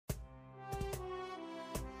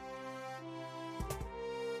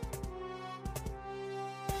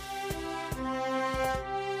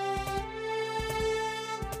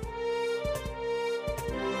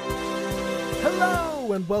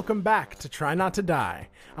Hello and welcome back to Try Not to Die.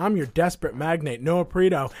 I'm your desperate magnate, Noah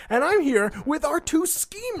Perito, and I'm here with our two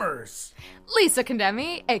schemers. Lisa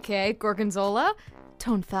Condemi, aka Gorgonzola.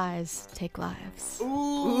 Tone thighs, take lives.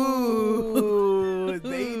 Ooh,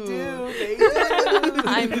 they do.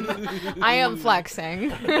 I am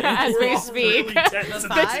flexing as we speak.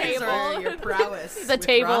 The table, your prowess. The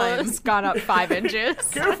table has gone up 5 inches.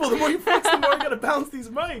 Careful, the more you flex, the more you're gonna bounce these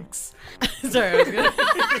mics. Sorry,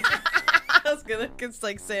 I was gonna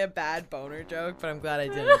say a bad boner joke, but I'm glad I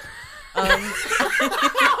didn't. I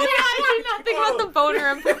did not think about the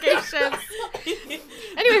boner implications.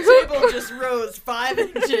 Anyway, The table just rose 5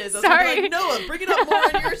 inches. I was Sorry. like, Noah, bring it up more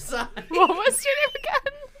on your side. what was your name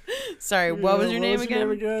again? Sorry, what was your name again?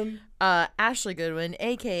 again? Ashley Goodwin,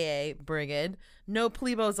 a.k.a. Brigid. No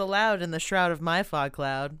plebos allowed in the shroud of my fog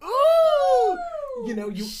cloud. Ooh! You know,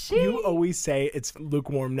 you always say it's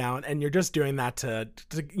lukewarm now, and you're just doing that to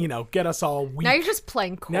get us all weak. Now you're just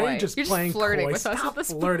playing coy. Now you're just playing flirting coy. with us Stop at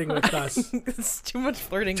this flirting with us. It's too much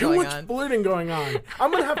flirting Too going much on. flirting going on.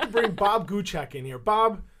 I'm gonna have to bring Bob Guchek in here.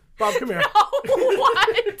 Bob, come here. What?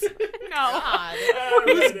 No. God.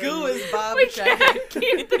 Whose goo is Bob We checking? can't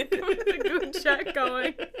keep the good check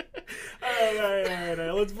going. All right.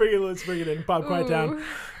 Let's bring it in. Bob, quiet down.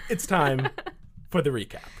 It's time for the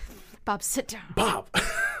recap. Bob, sit down. Bob.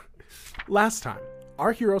 Last time,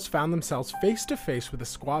 our heroes found themselves face to face with a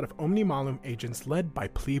squad of Omni Malum agents led by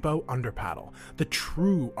Plebo Underpaddle, the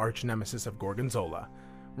true arch nemesis of Gorgonzola.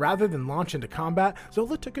 Rather than launch into combat,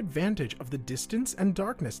 Zola took advantage of the distance and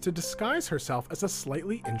darkness to disguise herself as a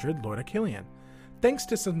slightly injured Lord Achillean. Thanks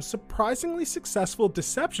to some surprisingly successful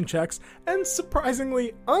deception checks and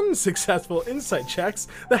surprisingly unsuccessful insight checks,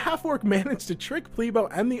 the half-orc managed to trick Plebo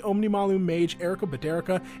and the Omni Malum mage Erica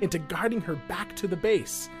Baderica into guiding her back to the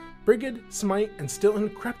base. Brigid, Smite, and Stilton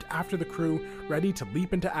crept after the crew, ready to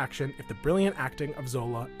leap into action if the brilliant acting of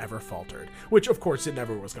Zola ever faltered, which of course it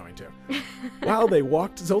never was going to. While they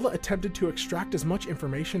walked, Zola attempted to extract as much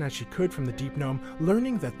information as she could from the Deep Gnome,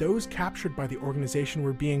 learning that those captured by the organization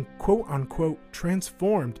were being quote-unquote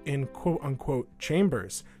transformed in quote-unquote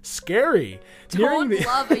chambers. Scary! Don't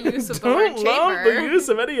love the use of the word Don't love chamber. the use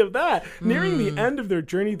of any of that. Nearing the end of their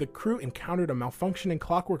journey, the crew encountered a malfunctioning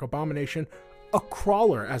clockwork abomination, a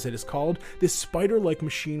crawler, as it is called, this spider-like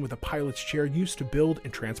machine with a pilot's chair used to build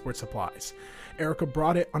and transport supplies. Erica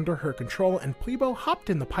brought it under her control, and Plebo hopped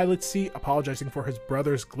in the pilot's seat, apologizing for his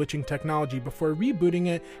brother's glitching technology before rebooting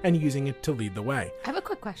it and using it to lead the way. I have a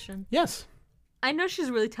quick question. Yes. I know she's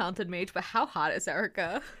a really talented mage, but how hot is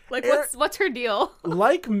Erica? Like, Er- what's her deal?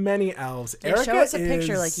 Like many elves, Yeah, Erica show us a is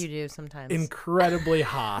picture like you do sometimes. incredibly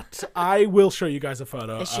hot. I will show you guys a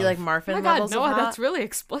photo. Is she of- like Oh Marfin my god, levels Noah, of hot? that's really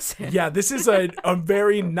explicit. Yeah, this is a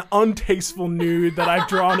very untasteful nude that I've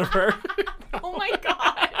drawn of her. Oh my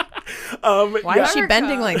god. Why is she Erica.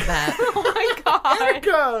 bending like that? Oh my god.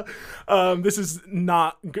 Erica! This is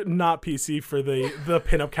not PC for the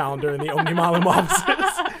pinup calendar in the Omni Malum offices.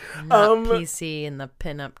 Not PC in the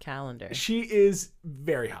pinup calendar. She is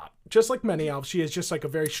very hot. Just like many elves, she is just like a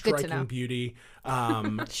very to striking know. beauty.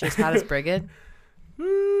 She's hot as Brigid?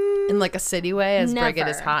 In like a city way, as Brigid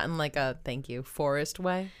is Never. hot in like a forest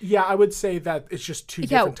way. Yeah, I would say that it's just two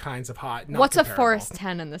Yeah, different kinds of hot. Not What's a comparable. forest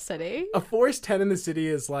 10 in the city? A forest 10 in the city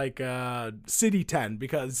is like city 10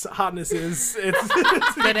 because hotness is it's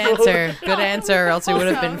Good answer. Good answer, or else we would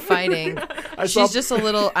have been fighting. saw- She's just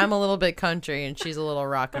I'm a little bit country and she's a little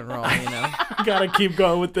rock and roll, you know? gotta keep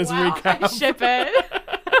going with this recap. Ship it.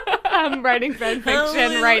 I'm writing fan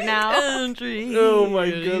fiction right now. Country. Oh my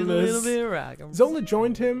She's a goodness. little bit rock and roll. Zola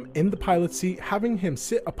joined him in the pilot seat, having him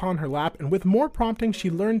sit upon her lap, and with more prompting, she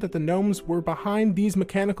learned that the gnomes were behind these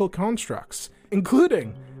mechanical constructs,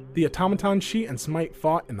 including the automaton she and Smite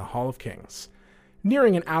fought in the Hall of Kings.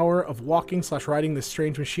 Nearing an hour of walking/riding this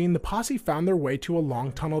strange machine, the posse found their way to a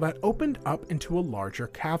long tunnel that opened up into a larger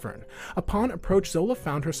cavern. Upon approach, Zola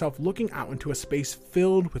found herself looking out into a space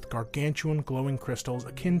filled with gargantuan glowing crystals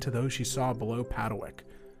akin to those she saw below Padawick.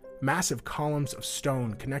 Massive columns of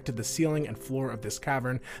stone connected the ceiling and floor of this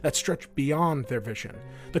cavern that stretched beyond their vision,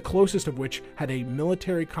 the closest of which had a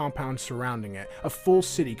military compound surrounding it, a full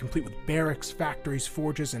city complete with barracks, factories,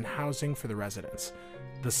 forges, and housing for the residents.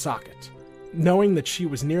 The Socket. Knowing that she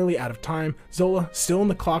was nearly out of time, Zola, still in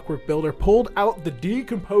the Clockwork Builder, pulled out the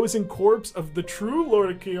decomposing corpse of the true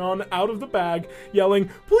Lord Keon out of the bag, yelling,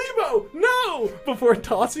 "Plebo, no!" before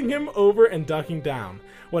tossing him over and ducking down.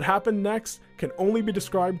 What happened next can only be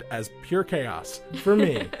described as pure chaos for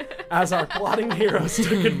me, as our plotting heroes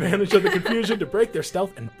took advantage of the confusion to break their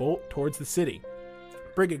stealth and bolt towards the city.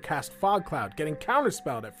 Brigid cast Fog Cloud, getting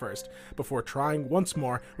counterspelled at first, before trying once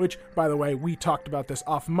more, which, by the way, we talked about this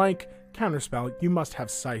off mic, counterspell, you must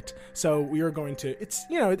have sight. So we are going to,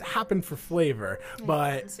 it happened for flavor,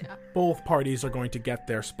 but both parties are going to get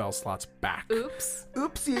their spell slots back. Oops.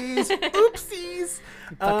 Oopsies. Oopsies.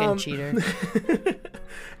 Fucking cheater.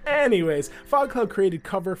 Anyways, Fog Cloud created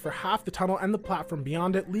cover for half the tunnel and the platform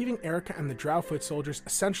beyond it, leaving Erica and the Drowfoot soldiers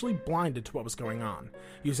essentially blinded to what was going on.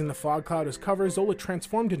 Using the Fog Cloud as cover, Zola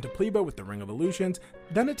transformed into Plebo with the Ring of Illusions,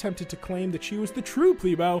 then attempted to claim that she was the true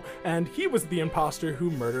Plebo, and he was the imposter who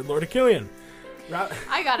murdered Lord Achillean.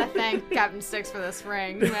 I gotta thank Captain Sticks for this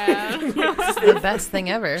ring, man. It's the best thing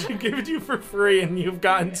ever. She gave it to you for free, and you've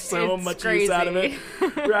gotten so It's much crazy. use out of it.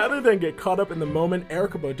 Rather than get caught up in the moment,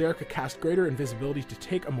 Erica Boderica cast greater invisibility to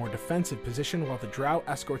take a more defensive position while the Drow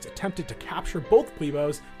escorts attempted to capture both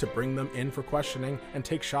plebos to bring them in for questioning and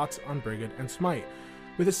take shots on Brigid and Smite.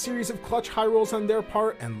 With a series of clutch high rolls on their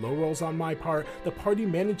part and low rolls on my part, the party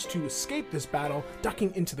managed to escape this battle,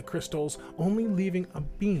 ducking into the crystals, only leaving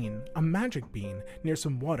a magic bean, near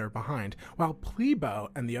some water behind, while Plebo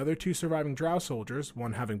and the other 2 surviving Drow soldiers,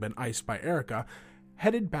 one having been iced by Erica,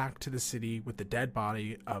 headed back to the city with the dead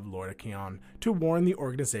body of Lord Achillean to warn the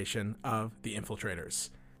organization of the Infiltrators.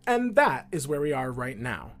 And that is where we are right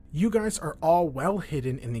now. You guys are all well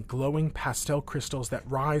hidden in the glowing pastel crystals that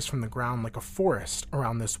rise from the ground like a forest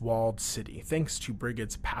around this walled city, thanks to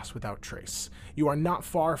Brigid's Pass Without Trace. You are not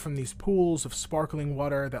far from these pools of sparkling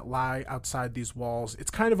water that lie outside these walls.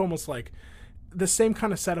 It's kind of almost like the same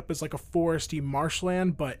kind of setup as like a foresty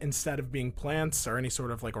marshland, but instead of being plants or any sort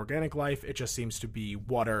of like organic life, it just seems to be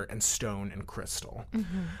water and stone and crystal.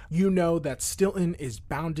 You know that Stilton is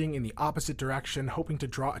bounding in the opposite direction, hoping to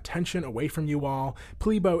draw attention away from you all.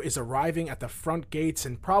 Plebo is arriving at the front gates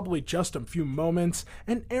in probably just a few moments,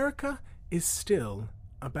 and Erica is still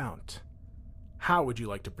about. How would you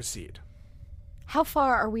like to proceed? How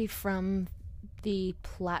far are we from the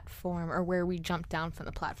platform, or where we jumped down from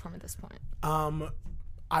the platform at this point?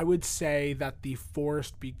 I would say that the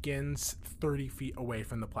forest begins 30 feet away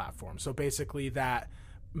from the platform. So basically that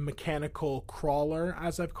mechanical crawler,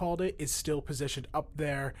 as I've called it, is still positioned up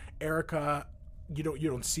there. Erica, you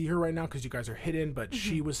don't see her right now because you guys are hidden, but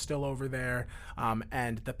she was still over there.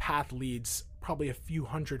 And the path leads probably a few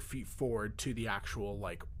hundred feet forward to the actual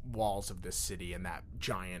like walls of this city and that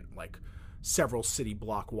giant like several city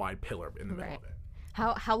block wide pillar in the middle of it.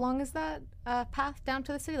 How long is that path down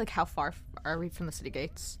to the city? Like, how far are we from the city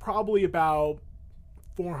gates? Probably about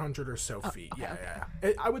 400 or so feet. Okay.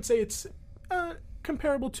 Yeah. I would say it's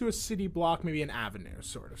comparable to a city block, maybe an avenue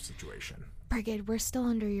sort of situation. Brigid, we're still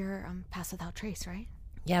under your Pass Without Trace, right?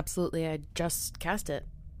 Yeah, absolutely. I just cast it.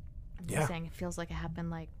 I'm Yeah. just saying, it feels like it happened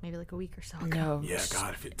maybe a week or so ago. No. Yeah,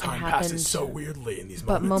 God, time happened, passes so weirdly in these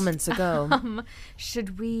but moments. moments ago.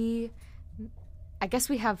 Should we... I guess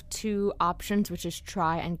we have 2 options, which is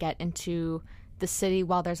try and get into the city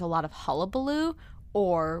while there's a lot of hullabaloo,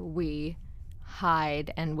 or we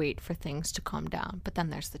hide and wait for things to calm down. But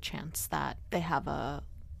then there's the chance that they have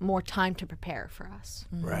more time to prepare for us.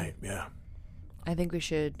 Right, yeah. I think we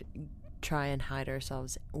should try and hide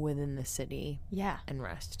ourselves within the city Yeah. and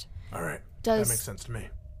rest. All right. Does- that makes sense to me.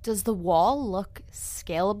 Does the wall look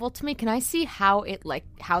scalable to me? Can I see how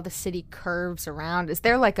how the city curves around? Is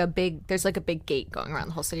there there's a big gate going around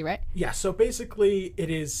the whole city, right? Yeah, so basically it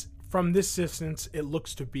is, from this distance, it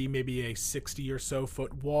looks to be maybe a 60 or so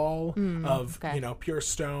foot wall of, okay. Pure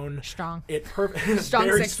stone. Strong. Strong,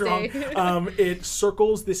 very 60. strong. It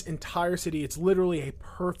circles this entire city. It's literally a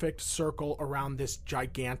perfect circle around this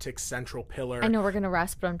gigantic central pillar. I know we're going to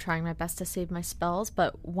rest, but I'm trying my best to save my spells.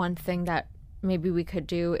 But one thing that maybe we could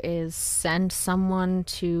do is send someone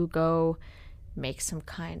to go make some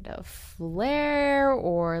kind of flare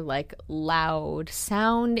or loud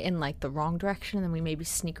sound in the wrong direction, and then we maybe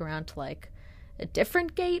sneak around to a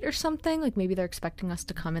different gate or something. Maybe they're expecting us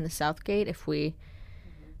to come in the south gate if we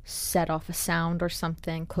set off a sound or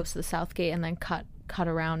something close to the south gate and then cut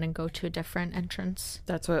around and go to a different entrance.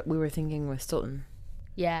 That's what we were thinking with Stilton.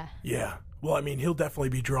 Yeah. Yeah. Well, I mean, he'll definitely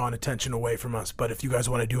be drawing attention away from us, but if you guys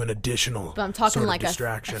want to do an additional But I'm talking sort of like a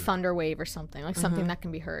distraction. thunder wave or something, something that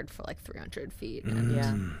can be heard for 300 feet and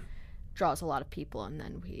Yeah. draws a lot of people, and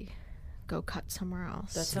then we go cut somewhere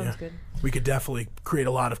else. That sounds good. We could definitely create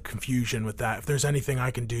a lot of confusion with that. If there's anything I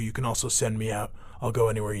can do, you can also send me out. I'll go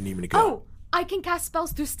anywhere you need me to go. Oh, I can cast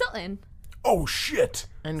spells through Stilton. Oh, shit.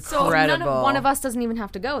 Incredible. So one of us doesn't even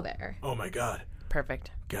have to go there. Oh, my God. Perfect.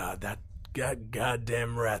 God, that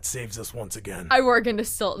goddamn rat saves us once again. I work into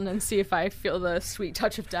Stilton and see if I feel the sweet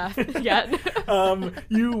touch of death yet.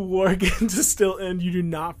 You work into Stilton. You do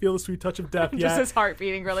not feel the sweet touch of death yet. Just his heart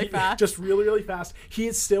beating really fast. Just really, really fast. He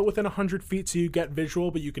is still within 100 feet, so you get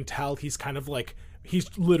visual, but you can tell he's kind of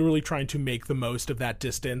He's literally trying to make the most of that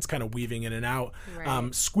distance, kind of weaving in and out,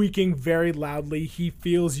 Right. squeaking very loudly. He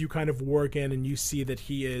feels you kind of work in, and you see that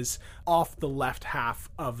he is off the left half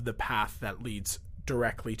of the path that leads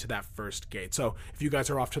directly to that first gate. So if you guys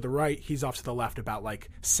are off to the right, he's off to the left about like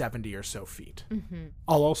 70 or so feet.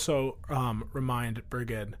 I'll also remind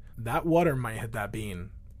Brigid that water might hit that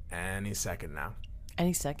bean any second now.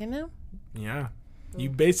 Any second now? Yeah. You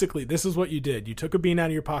basically, this is what you did. You took a bean out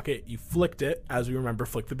of your pocket, you flicked it, as we remember,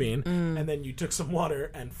 flick the bean, and then you took some water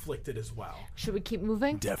and flicked it as well. Should we keep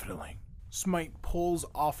moving? Definitely. Smite pulls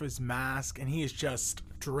off his mask, and he is just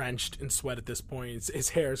drenched in sweat at this point. His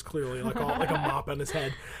hair is clearly like a mop on his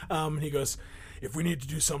head. And he goes, if we need to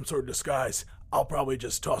do some sort of disguise, I'll probably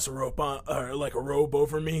just toss a rope on, or like a robe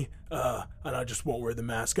over me, and I just won't wear the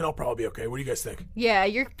mask, and I'll probably be okay. What do you guys think? Yeah,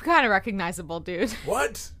 you're kind of recognizable, dude.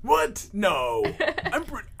 What? No.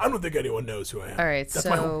 I don't think anyone knows who I am. All right, that's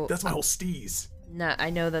so- that's my whole steez. No, I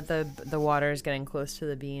know that the water is getting close to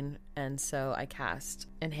the bean, and so I cast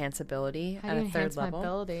Enhance Ability How at do you a third enhance my level.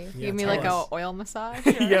 ability? Yeah, Give me tell like us. a oil massage?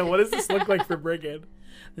 Yeah, what does this look like for Brigid?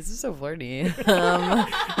 This is so flirty.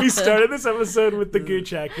 We started this episode with the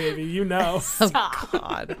Guchak, baby. You know.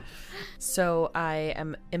 God. So I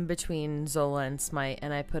am in between Zola and Smite,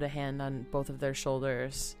 and I put a hand on both of their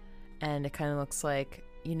shoulders, and it kind of looks like,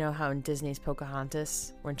 you know how in Disney's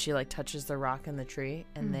Pocahontas, when she like touches the rock in the tree,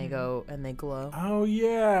 and they go and they glow. Oh,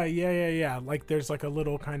 yeah. Like there's like a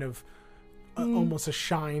little kind of almost a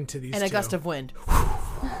shine to these And a two. gust of wind.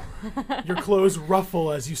 Your clothes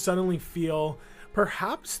ruffle as you suddenly feel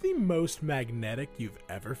perhaps the most magnetic you've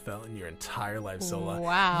ever felt in your entire life, Zola.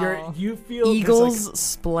 Wow. You feel there's Eagle's like-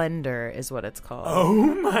 Splendor is what it's called. oh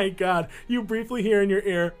my God! You briefly hear in your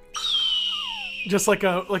ear, just like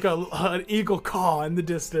an eagle call in the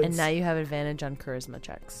distance. And now you have advantage on charisma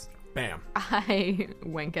checks. Bam! I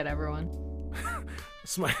wink at everyone.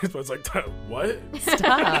 Smite was like, what?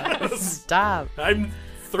 Stop. Stop. I'm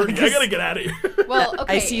 30. I gotta get out of here. Well,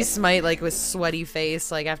 okay. I see Smite like with sweaty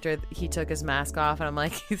face, like after he took his mask off, and I'm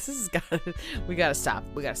like, we gotta stop.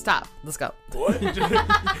 Let's go. What?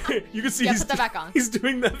 You can see Yeah, he's, put that back on. he's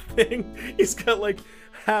doing that thing. He's got like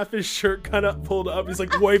half his shirt kind of pulled up. He's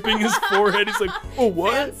like wiping his forehead. He's like, oh,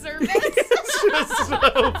 what? Fan service. It's just so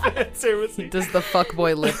fan servicey. Does the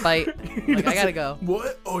fuckboy lip bite? Like, I gotta go.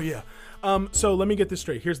 What? Oh, yeah. So let me get this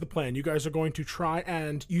straight. Here's the plan. You guys are going to try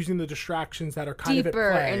and using the distractions that are kind of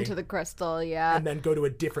Deeper at play, into the crystal, yeah. and then go to a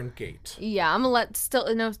different gate. Yeah, I'm gonna let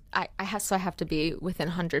still no. I have to be within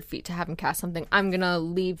 100 feet to have him cast something. I'm gonna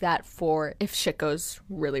leave that for if shit goes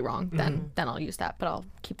really wrong, then I'll use that. But I'll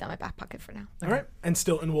keep that in my back pocket for now. All right, and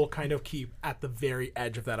we'll kind of keep at the very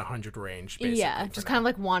edge of that 100 range. Basically, Yeah, for just now. kind of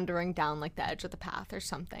like wandering down like the edge of the path or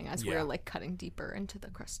something as Yeah. we're like cutting deeper into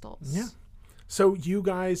the crystals. Yeah. So you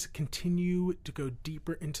guys continue to go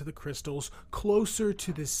deeper into the crystals, closer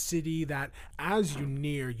to the city that as you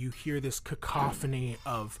near, you hear this cacophony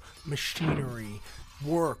of machinery,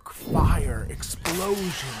 work, fire,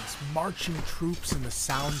 explosions, marching troops, and the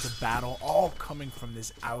sounds of battle all coming from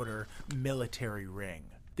this outer military ring.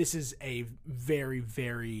 This is a very,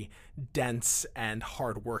 very dense and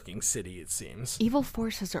hard-working city, it seems. Evil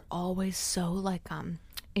forces are always so like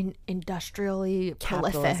industrially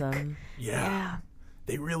prolific. Capitalism. Yeah.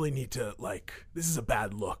 They really need to, like, this is a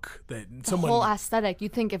bad look. That The whole aesthetic. You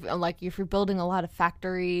think if you're building a lot of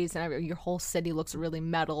factories and your whole city looks really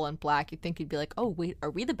metal and black, you'd think you'd be like, oh wait, are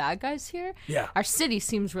we the bad guys here? Yeah. Our city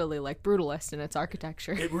seems really like brutalist in its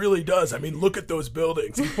architecture. It really does. I mean, look at those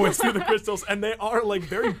buildings. He points through the crystals, and they are like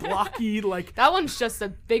very blocky. Like That one's just a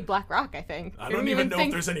big black rock, I think. I don't even know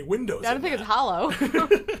if there's any windows. I don't think it's hollow.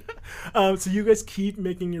 So you guys keep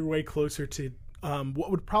making your way closer to what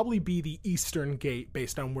would probably be the eastern gate,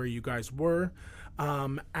 based on where you guys were.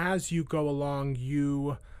 As you go along,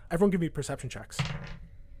 everyone give me perception checks.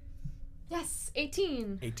 Yes,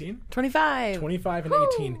 18. 18. 25. 25 and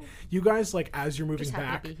 18. You guys, like, as you're moving Just happy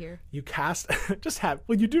to back, be here. you cast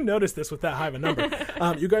you do notice this with that high of a number.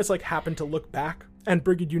 You guys like happen to look back, and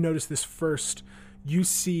Brigid, you notice this first. You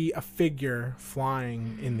see a figure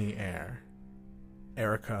flying in the air.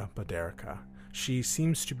 Erica Baderica. She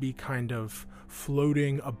seems to be kind of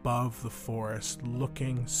floating above the forest,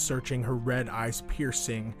 looking, searching, her red eyes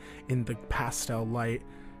piercing in the pastel light.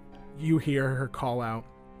 You hear her call out,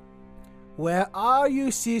 "Where are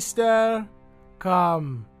you, sister?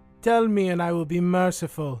 Come, tell me and I will be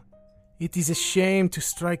merciful. It is a shame to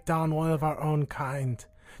strike down one of our own kind,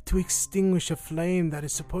 to extinguish a flame that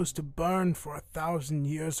is supposed to burn for 1,000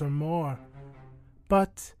 years or more.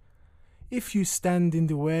 But if you stand in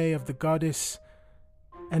the way of the goddess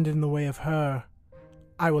and in the way of her,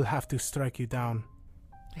 I will have to strike you down."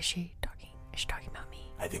 Is she talking about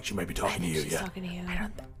I think she might be talking to you. She's Yeah. talking to you.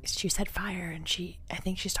 She said fire, and I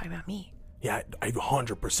think she's talking about me. Yeah, I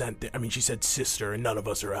 100%. I mean, she said sister, and none of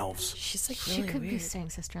us are elves. She's like She really could be weird. saying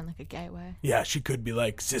sister in like a gay way. Yeah, she could be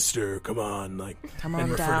like, sister, come on, like, Come and on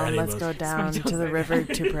refer to down. any of Let's us. go down to the river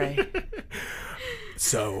to pray.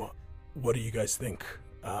 So, what do you guys think?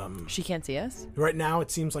 She can't see us. Right now, it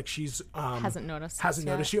seems like she's Hasn't noticed. hasn't us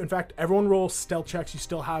yet. noticed you. In fact, everyone roll stealth checks. You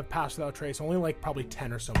still have pass without trace. Only like probably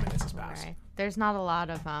 10 or so minutes has passed. Right. There's not a lot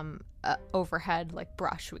of overhead like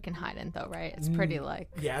brush we can hide in though, right? It's pretty like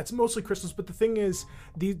Yeah, it's mostly crystals, but the thing is,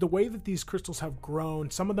 the way that these crystals have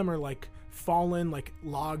grown, some of them are like fallen, like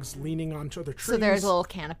logs leaning onto other trees. so there's a little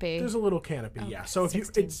canopy. There's a little canopy, yeah. So if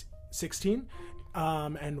 16. it's 16,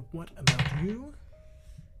 and what about you?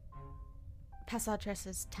 Passatress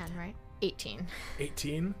is 10, right? 18.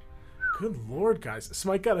 18. Good lord, guys!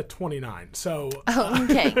 Smite got a 29. So,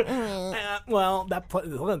 Okay. well,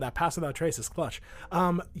 that pass without trace is clutch.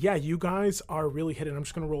 Yeah, you guys are really hitting. I'm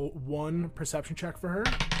just gonna roll one perception check for her.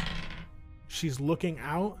 She's looking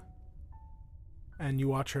out, and you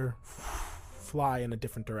watch her fly in a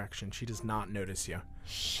different direction. She does not notice you.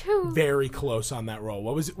 Shoot. Very close on that roll.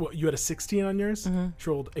 What was it? You had a 16 on yours? She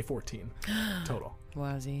rolled a 14 total.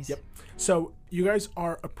 Wowsies. Yep. So you guys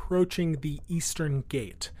are approaching the eastern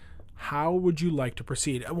gate. How would you like to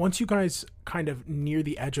proceed? Once you guys kind of near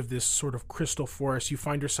the edge of this sort of crystal forest, you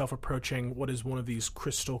find yourself approaching what is one of these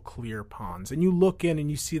crystal clear ponds. And you look in and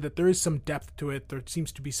you see that there is some depth to it. There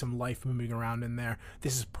seems to be some life moving around in there.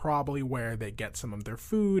 This is probably where they get some of their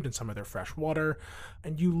food and some of their fresh water.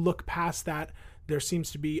 And you look past that. There seems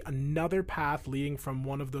to be another path leading from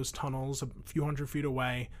one of those tunnels a few hundred feet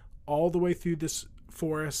away all the way through this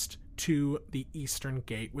forest to the eastern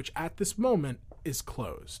gate, which at this moment is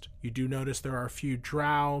closed. You do notice there are a few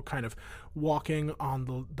drow kind of walking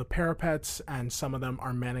on the parapets, and some of them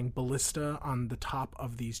are manning ballista on the top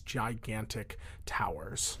of these gigantic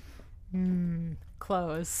towers.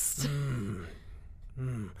 Closed. Should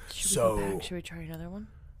we go back? Should we try another one?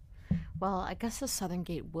 Well, I guess the southern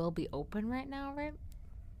gate will be open right now, right?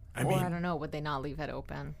 I Or I mean, don't know, would they not leave it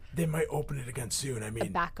open? they might open it again soon. I The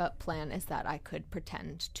mean, backup plan is that I could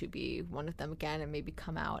pretend to be one of them again and maybe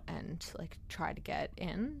come out and like try to get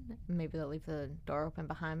in. Maybe they'll leave the door open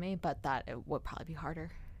behind me, but that it would probably be harder.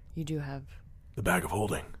 You do have the bag of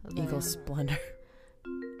holding. Eagle Splendor.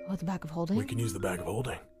 Oh, the back of holding? We can use the bag of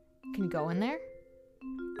holding. Can you go in there?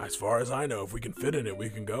 As far as I know, if we can fit in it, we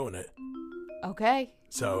can go in it. Okay.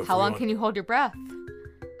 So How long can you hold your breath?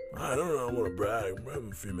 I don't know. I want to brag. I have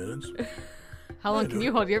a few minutes. How long can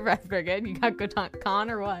you hold your breath, Brigid? You got good con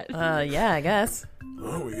or what? Yeah, I guess.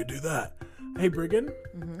 Oh, we could do that. Hey, Brigid,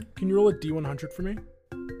 can you roll a D100 for me?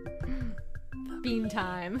 Bean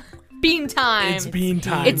time. Bean time. It's bean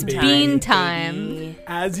time. It's baby. bean time. Baby.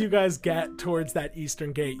 As you guys get towards that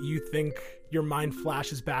eastern gate, you think your mind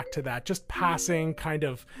flashes back to that just passing kind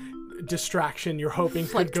of distraction you're hoping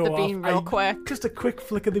Flicked could go the bean off. real quick. Just a quick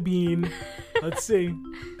flick of the bean. Let's see.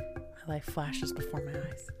 My life flashes before my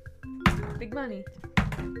eyes. Big money.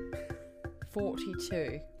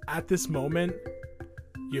 42. At this moment,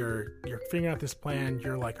 you're figuring out this plan.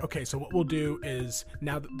 You're like, okay, so what we'll do is,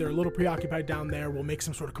 now that they're a little preoccupied down there, we'll make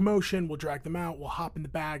some sort of commotion, we'll drag them out, we'll hop in the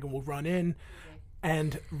bag, and we'll run in.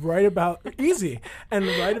 And right about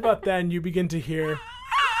then, you begin to hear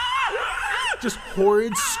just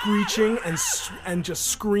horrid screeching and just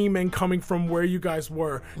screaming coming from where you guys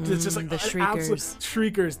were. It's just like the an absolute shriekers.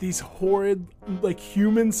 shriekers. These horrid, like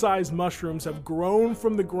human-sized mushrooms have grown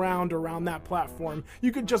from the ground around that platform.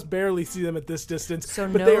 You could just barely see them at this distance. So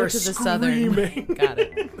but no they are to the southern. screaming. Got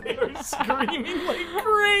it. They are screaming like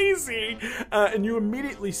crazy, and you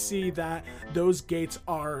immediately see that those gates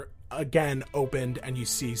are again opened, and you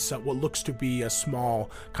see what looks to be a small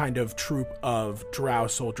kind of troop of drow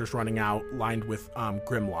soldiers running out, lined with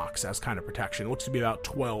grimlocks as kind of protection. It looks to be about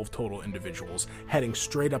 12 total individuals heading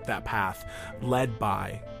straight up that path, led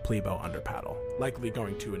by Plebo Underpaddle, likely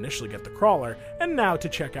going to initially get the crawler, and now to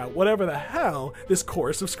check out whatever the hell this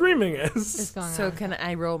chorus of screaming What's is. going So on? can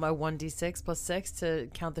I roll my 1d6 plus 6 to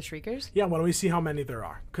count the shriekers? Yeah, why don't we see how many there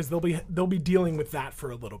are? Because they'll be dealing with that for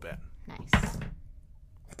a little bit. Nice.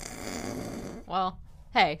 Well,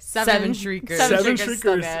 hey, seven Seven shriekers. Seven shriekers.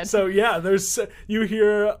 Still shriekers. good. So yeah, there's you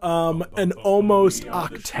hear an almost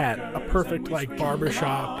octet, a perfect like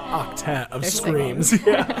barbershop octet of screams.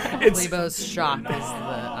 Yeah, it's Plebo's shock is the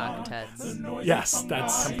octets. yes,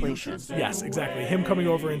 that's Completion. yes, exactly. Him coming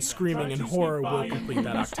over and screaming in horror will complete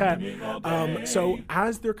that octet. So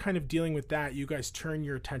as they're kind of dealing with that, you guys turn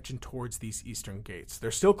your attention towards these eastern gates.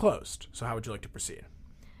 They're still closed. So how would you like to proceed?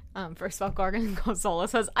 First of all, Gargan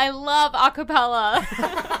Gonzalez says, I love acapella.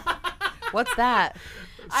 What's that?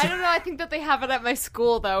 I don't know. I think that they have it at my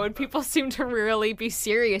school, though, and people seem to really be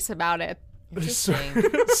serious about it.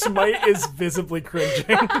 Smite is visibly cringing.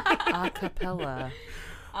 A cappella.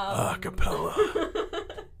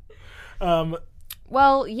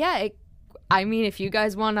 Well, yeah. I mean, if you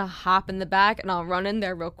guys want to hop in the back, and I'll run in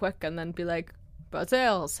there real quick and then be like,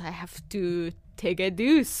 Brazils, I have to take a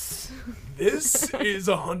deuce. This is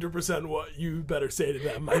 100% what you better say to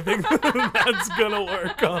them. I think that's gonna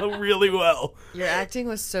work really well. Your acting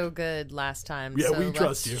was so good last time. Yeah, so we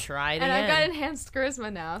trust you. Try it And again. I've got enhanced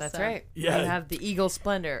charisma now. That's so. right. Yeah. You have the Eagle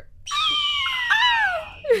Splendor.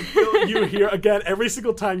 You hear, again, every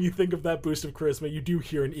single time you think of that boost of charisma, you do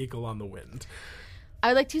hear an eagle on the wind. I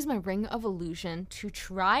would like to use my Ring of Illusion to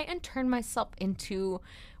try and turn myself into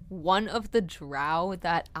one of the drow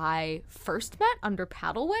that I first met under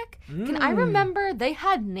Paddlewick. Can I remember? They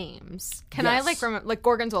had names. Can I, Yes. remember? Like,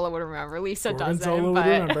 Gorgonzola would remember. Lisa doesn't. Gorgonzola But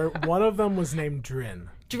would remember. One of them was named Drin.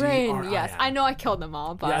 Drin, D-R-I-N. yes. I know I killed them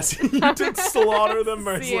all, but... Yes, you did slaughter them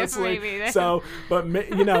See if mercilessly. maybe- So, but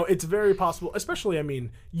it's very possible. Especially, I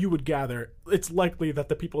mean, you would gather it's likely that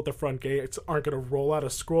the people at the front gates aren't going to roll out a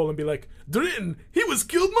scroll and be like, "Drin, he was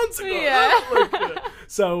killed months ago." Yeah.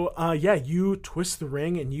 So, you twist the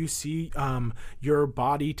ring and you see your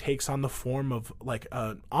body takes on the form of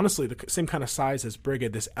honestly the same kind of size as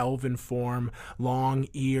Brigid. This elven form, long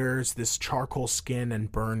ears, this charcoal skin,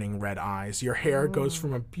 and burning red eyes. Your hair goes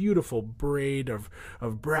from a beautiful braid of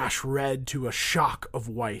brash red to a shock of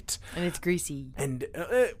white. And it's greasy. And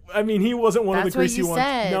I mean, he wasn't one That's of the what greasy you ones.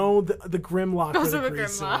 said. No, the Grimlock Those were are the the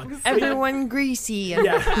greasy Grimlocks. ones. Everyone greasy. And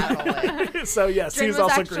Paddlewick. So yes, Drin he's was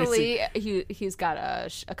also actually, greasy. he's got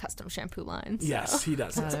a custom shampoo line. So. Yes, he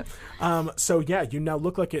does. Got it. So yeah, you now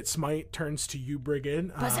look like it. Smite turns to you,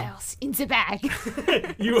 Brigid. Brazils, in the bag.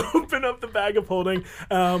 You open up the bag of holding,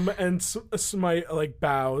 and Smite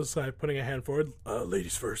bows, putting a hand forward.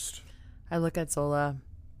 Ladies first. I look at Zola,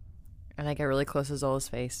 and I get really close to Zola's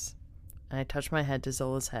face, and I touch my head to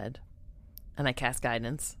Zola's head, and I cast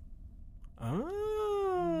guidance,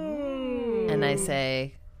 Oh. and I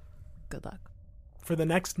say, "Good luck." For the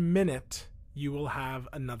next minute, you will have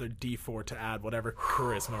another D4 to add whatever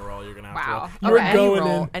charisma roll you're gonna have Wow. to roll. You're Okay. going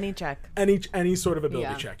Roll in any check. any sort of ability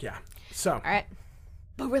Yeah. check, yeah. So All right.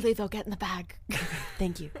 But really, they'll get in the bag.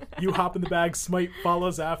 Thank you. you hop in the bag. Smite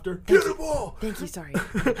follows after. Get the ball. Thank you. Sorry.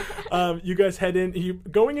 You guys head in.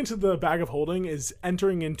 Going into the bag of holding is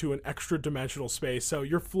entering into an extra dimensional space. So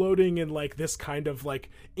you're floating in this kind of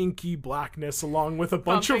inky blackness, along with a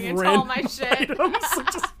bunch Bumping of into all random my shit.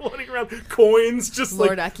 items just floating around. Coins, just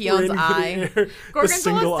Lord Akion's raining eye. through the air. The Gorgonzola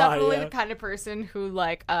single is definitely eye. the kind of person who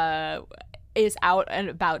is out and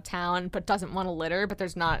about town but doesn't want to litter. But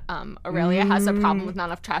there's not. Aurelia has a problem with not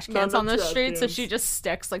enough trash cans on the enough trash street, so cans. she just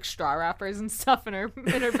sticks straw wrappers and stuff in her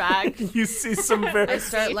bag. You see some very I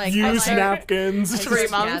start used napkins. I just-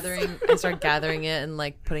 start months. gathering it and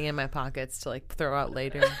putting it in my pockets to throw out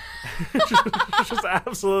later. just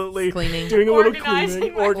absolutely Cleaning. doing a little Organizing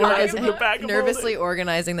cleaning, my organizing the bag. bag of Nervously holding.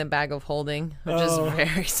 organizing the bag of holding, which is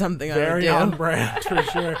very something Very I on would do. brand for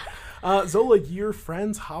sure. Zola, your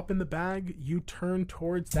friends hop in the bag. You turn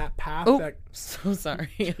towards that path. Oh, That so sorry.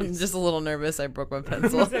 I'm just a little nervous. I broke my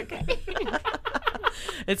pencil.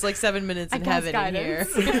 It's 7 minutes in cast heaven in here.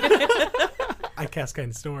 I cast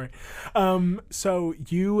kind of story. So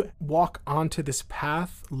you walk onto this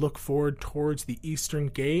path, look forward towards the eastern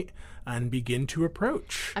gate, and begin to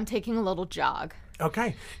approach. I'm taking a little jog.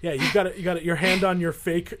 Okay. Yeah, you got it. Your hand on your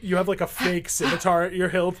fake. You have a fake scimitar at your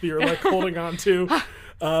hilt that you're holding on to.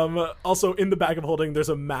 Also, in the bag of holding, there's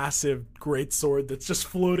a massive great sword that's just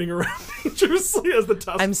floating around dangerously as the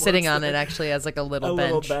tusk. I'm sitting floats on there. it actually as a little A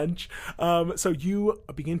bench. little bench. So you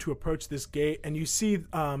begin to approach this gate, and you see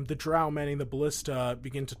the drow manning the ballista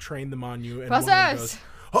begin to train them on you. And one of them Brothers!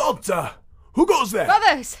 goes, "Halt! Who goes there?"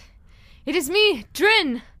 Brothers, it is me,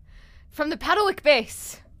 Drin, from the Paddlewick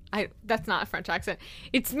base. That's not a French accent.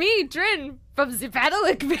 It's me, Drin, from the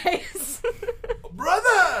Paddlewick base.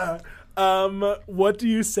 Brother! What do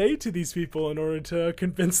you say to these people in order to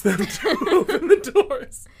convince them to open the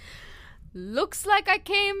doors? Looks like I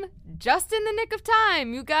came just in the nick of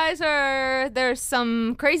time. You guys there's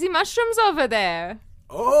some crazy mushrooms over there.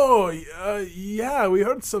 Oh, yeah, we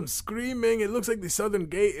heard some screaming. It looks like the southern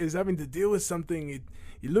gate is having to deal with something.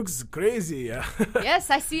 He looks crazy.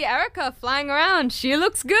 Yes, I see Erica flying around. She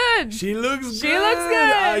looks good. She looks She good. looks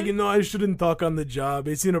good. You know, I shouldn't talk on the job.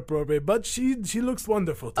 It's inappropriate, but she looks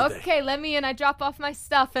wonderful today. Okay, let me in. I drop off my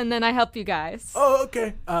stuff and then I help you guys. Oh,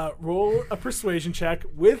 okay. Roll a persuasion check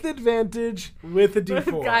with advantage with a D4.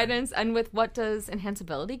 With guidance and with what does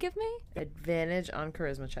enhanceability give me? Advantage on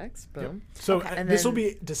charisma checks. Boom. So And this will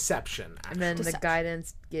then- be deception. Actually. And then the Deception.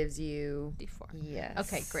 guidance gives you D4. yes.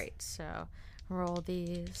 Okay, great. So roll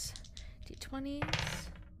these D20s.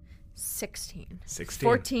 16. 16.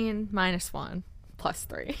 14 minus 1 plus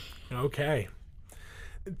 3. Okay.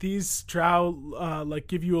 These drow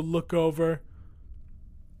give you a look over.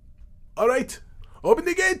 All right, open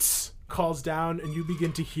the gates. Calls down, and you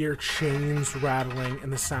begin to hear chains rattling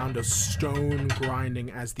and the sound of stone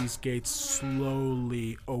grinding as these gates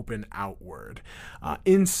slowly open outward.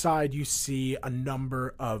 Inside, you see a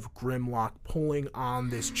number of Grimlock pulling on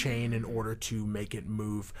this chain in order to make it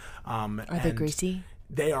move. Are they greasy?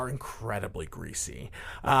 They are incredibly greasy.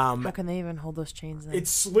 How can they even hold those chains then?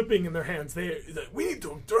 It's slipping in their hands. We need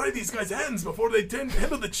to dry these guys' hands before they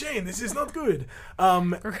handle the chain. This is not good.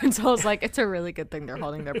 Gorgonzola's like, it's a really good thing they're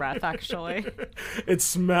holding their breath, actually. It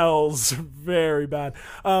smells very bad.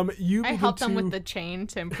 I You helped them with the chain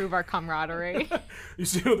to improve our camaraderie. You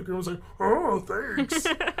see how the girl was like, oh, thanks.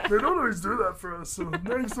 They don't always do that for us, so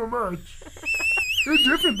thanks so much. You're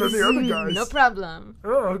different than the other guys. No problem.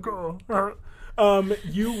 Oh, cool.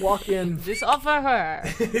 You walk in. Just offer her.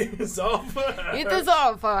 It's all for her. It is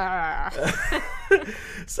all for her.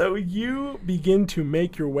 So you begin to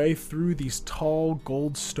make your way through these tall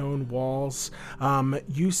gold stone walls.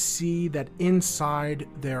 You see that inside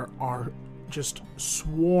there are just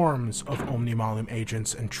swarms of Omnimalum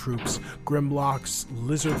agents and troops, Grimlocks,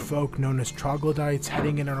 lizard folk known as troglodytes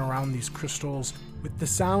heading in and around these crystals. With the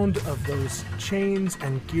sound of those chains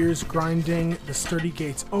and gears grinding, the sturdy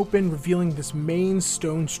gates open, revealing this main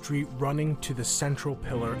stone street running to the central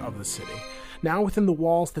pillar of the city. Now within the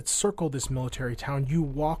walls that circle this military town, you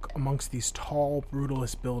walk amongst these tall,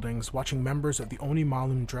 brutalist buildings, watching members of the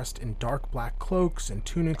Omnimalum dressed in dark black cloaks and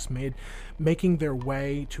tunics making their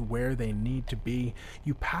way to where they need to be.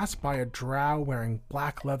 You pass by a drow wearing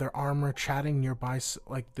black leather armor, chatting nearby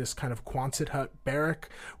like this kind of Quonset hut barrack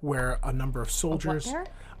where a number of soldiers...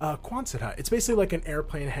 barrack? Quonset hut. It's basically like an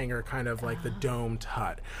airplane hangar, kind of like the domed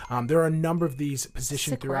hut. There are a number of these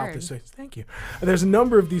positioned Sick throughout word. this space. Thank you. There's a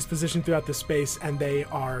number of these positioned throughout the space, and they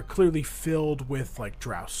are clearly filled with like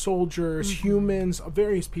drow soldiers, humans,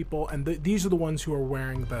 various people, and these are the ones who are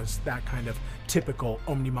wearing that kind of typical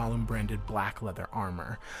Omnimalum branded black leather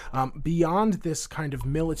armor. Beyond this kind of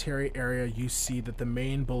military area, you see that the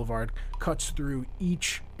main boulevard cuts through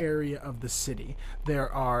each area of the city.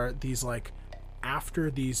 There are these after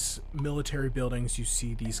these military buildings, you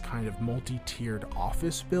see these kind of multi-tiered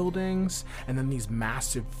office buildings, and then these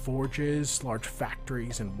massive forges, large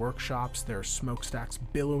factories and workshops. There are smokestacks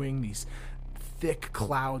billowing these thick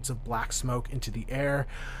clouds of black smoke into the air.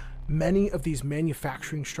 Many of these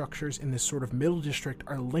manufacturing structures in this sort of middle district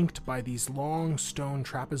are linked by these long stone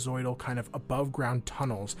trapezoidal kind of above ground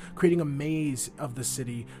tunnels, creating a maze of the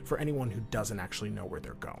city for anyone who doesn't actually know where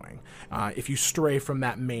they're going. If you stray from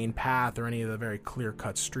that main path or any of the very clear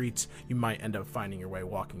cut streets, you might end up finding your way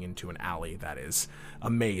walking into an alley that is a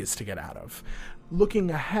maze to get out of.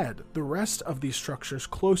 Looking ahead, the rest of these structures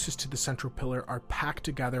closest to the central pillar are packed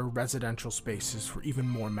together residential spaces for even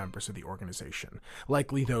more members of the organization,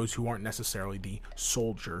 likely those who aren't necessarily the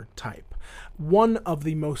soldier type. One of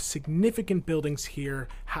the most significant buildings here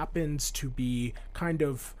happens to be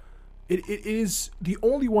it is the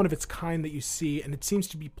only one of its kind that you see, and it seems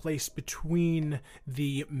to be placed between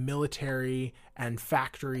the military and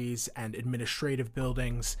factories and administrative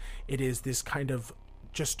buildings. It is this kind of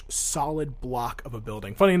just solid block of a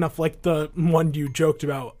building. Funny enough, like the one you joked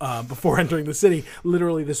about before entering the city,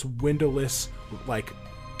 literally this windowless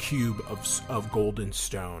cube of golden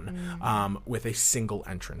stone with a single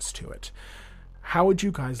entrance to it. How would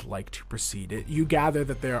you guys like to proceed? You gather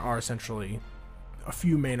that there are essentially a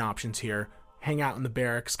few main options here. Hang out in the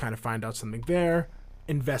barracks, kind of find out something there,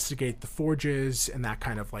 investigate the forges and that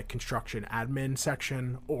kind of construction admin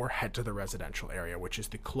section, or head to the residential area, which is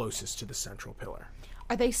the closest to the central pillar.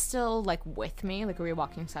 Are they still with me? Are we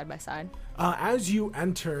walking side by side? As you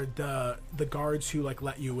enter, the guards who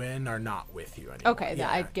let you in are not with you anymore. Okay, yeah,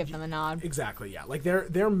 I give them a nod. Exactly, yeah.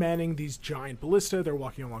 They're manning these giant ballista. They're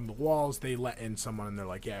walking along the walls. They let in someone, and they're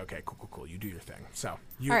like, "Yeah, okay, cool. You do your thing." So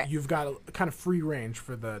you've got a kind of free range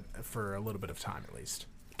for a little bit of time at least.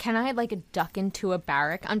 Can I duck into a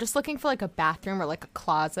barrack? I'm just looking for a bathroom or a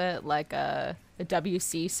closet, a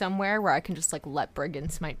WC somewhere where I can just like let Brig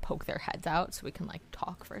and Smite poke their heads out so we can like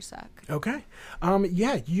talk for a sec. Okay.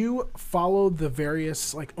 Yeah, you follow the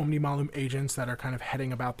various like Omni Malum agents that are kind of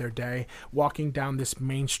heading about their day, walking down this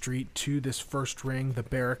main street to this first ring, the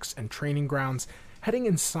barracks and training grounds. Heading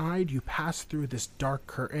inside, you pass through this dark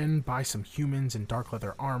curtain by some humans in dark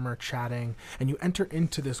leather armor chatting, and you enter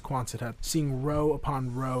into this Quonset hut, seeing row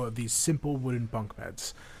upon row of these simple wooden bunk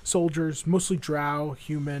beds. Soldiers, mostly drow,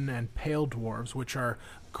 human, and pale dwarves, which are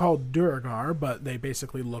called Duragar, but they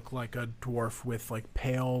basically look like a dwarf with like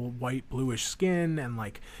pale white bluish skin and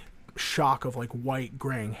like shock of like white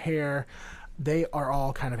graying hair. They are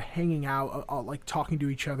all kind of hanging out, like talking to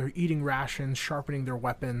each other, eating rations, sharpening their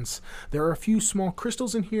weapons. There are a few small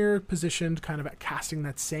crystals in here positioned kind of at casting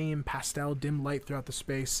that same pastel dim light throughout the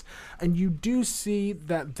space. And you do see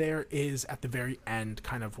that there is at the very end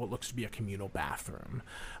kind of what looks to be a communal bathroom.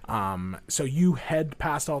 So you head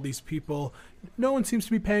past all these people. No one seems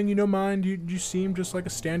to be paying you no mind. You seem just like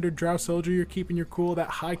a standard drow soldier. You're keeping your cool, that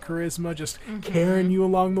high charisma, just carrying you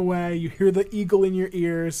along the way. You hear the eagle in your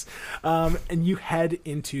ears. And you head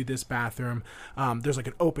into this bathroom. There's like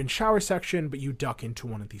an open shower section, but you duck into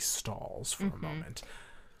one of these stalls for a moment.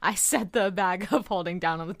 I set the bag of holding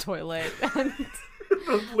down on the toilet and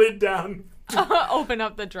Lid down. open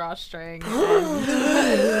up the drawstring.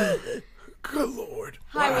 And... Good Lord.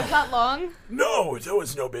 Hi, was that long? No, it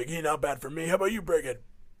was no biggie. Not bad for me. How about you, Brigid?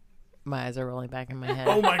 My eyes are rolling back in my head.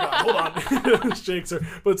 Oh my God! Hold on. Shakes her,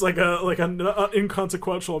 but it's like an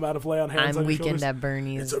inconsequential amount of lay on hands. I'm on your weakened shoulders. at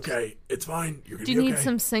Bernie's. It's okay. It's fine. You're gonna Do be you need okay.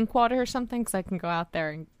 some sink water or something? Because I can go out there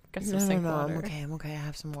and get some sink water. I'm okay. I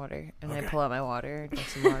have some water. And Okay. I pull out my water, get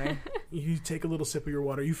some water. You take a little sip of your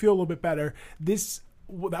water. You feel a little bit better.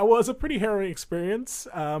 That was a pretty harrowing experience.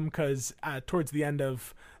 Because towards the end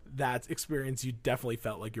of that experience, you definitely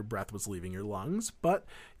felt like your breath was leaving your lungs, but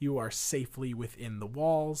you are safely within the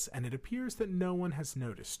walls, and it appears that no one has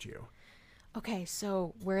noticed you. Okay,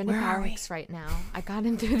 so we're in the Where are barracks right now. I got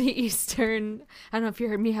in through the eastern. I don't know if you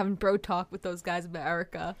heard me having bro talk with those guys about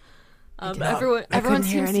Erica. Everyone couldn't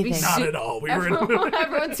hear seems to be anything. Not at all. We were in...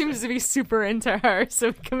 everyone seems to be super into her, so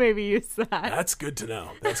we can maybe use that. That's good to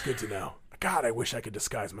know. That's good to know. God, I wish I could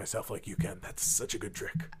disguise myself like you can. That's such a good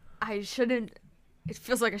trick. I shouldn't. It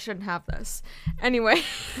feels like I shouldn't have this. Anyway.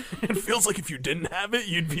 It feels like if you didn't have it,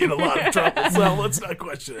 you'd be in a lot of trouble. So let's not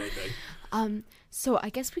question anything. So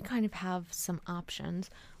I guess we kind of have some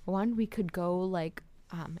options. One, we could go like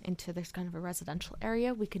into this kind of a residential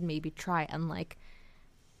area. We could maybe try and like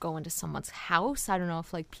go into someone's house. I don't know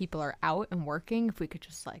if like people are out and working. If we could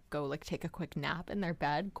just like go like take a quick nap in their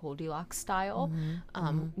bed, Goldilocks style.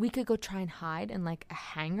 We could go try and hide in like a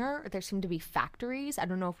hangar. There seem to be factories. I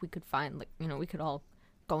don't know if we could find like, you know, we could all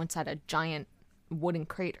go inside a giant wooden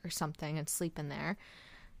crate or something and sleep in there.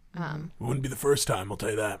 It wouldn't be the first time, I'll tell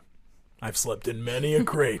you that. I've slept in many a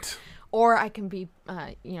crate. Or I can be,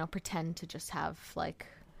 pretend to just have like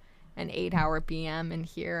an 8-hour BM in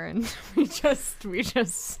here and we just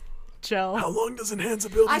chill. How long does Enhance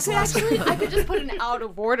Abilities I last? could just put an out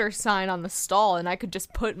of order sign on the stall and I could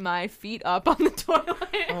just put my feet up on the toilet.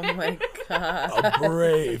 Oh my God. A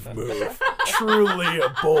brave move. Truly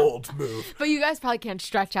a bold move. But you guys probably can't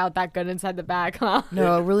stretch out that good inside the bag, huh?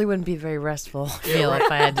 No, it really wouldn't be very restful. I feel if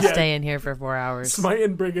I had to stay in here for 4 hours. Smite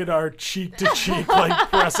and Brigid are cheek to cheek, like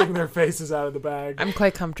pressing their faces out of the bag. I'm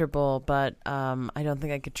quite comfortable, but I don't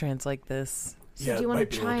think I could translate this. So Yeah, do you it want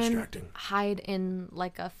might to be a little try and distracting. hide in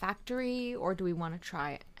like a factory, or do we want to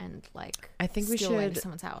try and like I think we steal away to should-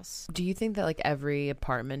 someone's house? Do you think that like every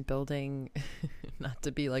apartment building, not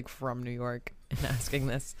to be like from New York and asking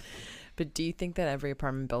this, but do you think that every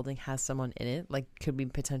apartment building has someone in it? Like, could we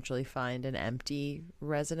potentially find an empty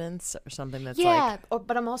residence or something that's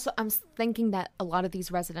but I'm thinking that a lot of these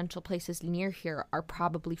residential places near here are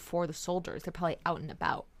probably for the soldiers. They're probably out and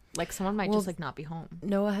about. Like someone might just like not be home.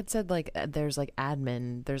 Noah had said like there's like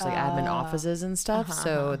admin offices and stuff,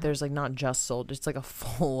 so there's like not just soldiers, it's like a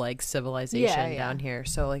full like civilization down here.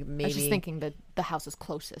 So like maybe I was just thinking that the house is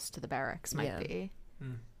closest to the barracks might be.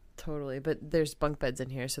 totally, but there's bunk beds in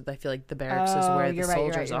here, so I feel like the barracks is where the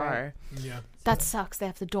soldiers are. Yeah. That sucks. They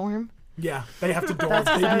have the dorm. Yeah, they have to dorm.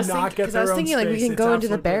 They do not get Because their I was own thinking like we space. can It's go into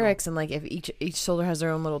the absolutely brutal. barracks and like if each soldier has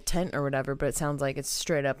their own little tent or whatever, but it sounds like it's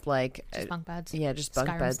straight up like Just bunk beds. yeah, just bunk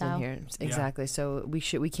Skyrim beds style. in here. Exactly. So we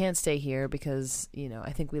can't stay here because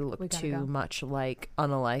I think we look We gotta too go. much like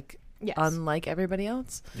Yes. unlike everybody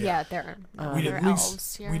else. Yeah, they're We'd they're at elves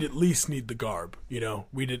least here. we'd at least need the garb.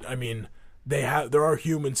 I mean, there are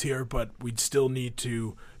humans here, but we'd still need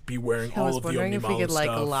to be wearing I all was of the wondering if we Omnimal could like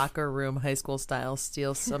stuff. locker room high school style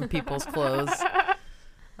steal some people's clothes.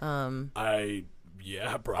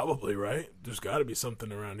 Yeah, probably, right? There's got to be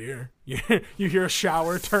something around here. You hear a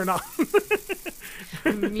shower turn on.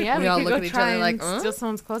 Yeah, We we all could look go at each try other like, and huh? steal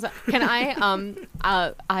someone's clothes. Can I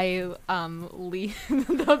leave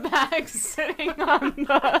the bag sitting on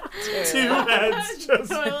the Two heads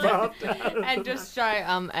just toilet popped out. and just try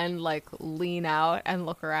and like lean out and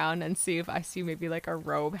look around and see if I see maybe like a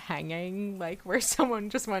robe hanging like where someone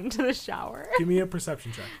just went into the shower. Give me a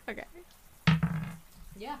perception check. Okay.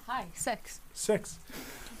 Yeah, hi. 6. 6.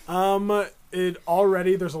 It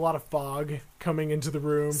already there's a lot of fog coming into the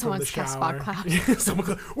room Someone's from the cast shower. fog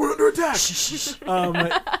cloud. We're under attack.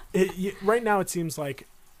 Right now it seems like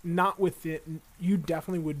not with it. You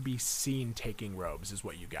definitely would be seen taking robes, is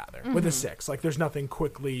what you gather. With a 6, like there's nothing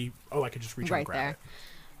quickly. Oh, I could just reach out and grab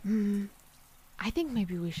it. I think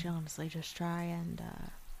maybe we should honestly just try and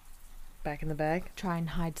Back in the bag.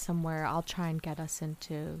 hide somewhere. I'll try and get us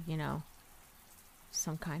into,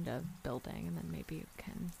 some kind of building, and then maybe you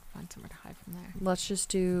can find somewhere to hide from there. Let's just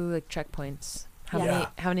do like checkpoints. Yeah.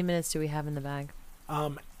 How many minutes do we have in the bag?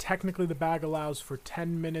 Technically, the bag allows for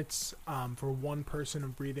 10 minutes for one person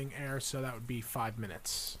of breathing air, so that would be 5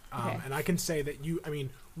 minutes. Okay. And I can say that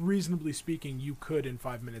reasonably speaking, you could in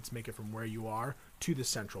 5 minutes make it from where you are to the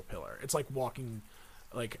central pillar. It's like walking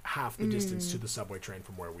like half the distance to the subway train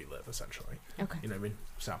from where we live, essentially. Okay. You know what I mean?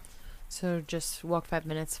 So just walk 5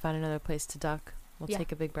 minutes, find another place to duck. We'll Yeah.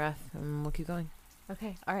 take a big breath and we'll keep going.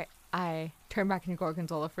 Okay. All right. I turn back into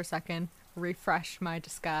Gorgonzola for a second, refresh my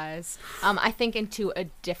disguise. I think into a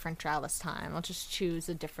different drow this time. I'll just choose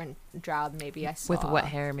a different drow maybe I saw. With wet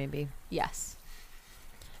hair, maybe. Yes.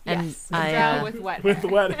 And yes. I, A drow with wet With hair.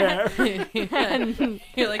 wet hair.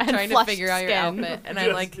 You're like And trying to flushed figure out your skin. outfit, and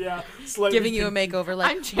I'm like slightly giving you a makeover, like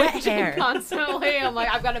I'm wet changing hair. constantly. I'm like,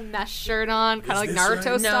 I've got a mesh shirt on, kind of like Is this Naruto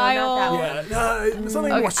right? No, style. not Yeah, no,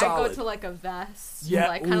 something Okay, more I solid. go to like a vest. Yeah,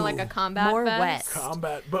 Like kind of like ooh. a combat More vest. wet.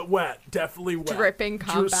 Combat, but wet, definitely wet. Dripping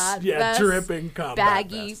combat Yeah, vest. dripping combat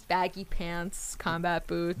vest. Baggy pants, combat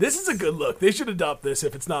boots. This is a good look. They should adopt this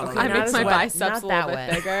if it's not Okay, I already. not make as my wet. biceps Not a that little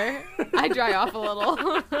bit bigger. I dry off a little.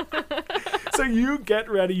 So you get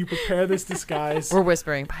ready, you prepare this disguise, We're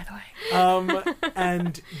whispering, by the way.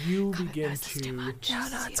 and you begin to. No,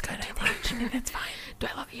 it's good. I think it's fine. Do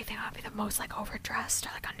I look? You think I'll be the most like overdressed or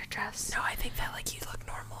like underdressed? No, I think that like you look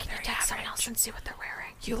normal. Can you Very take someone average. else and see what they're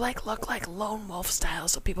wearing? You like look like lone wolf style,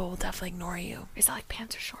 so people will definitely ignore you. Is that like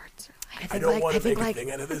pants or shorts? Or like... I don't want to make a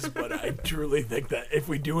thing out of this, but I truly think that if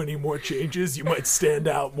we do any more changes, you might stand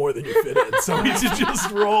out more than you fit in. So we should just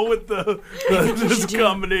roll with this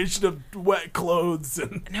combination of wet clothes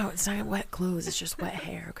and. No, it's not wet clothes. It's just wet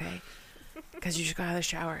hair, okay? Because you just got out of the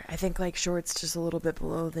shower. I think like shorts just a little bit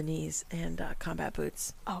below the knees and combat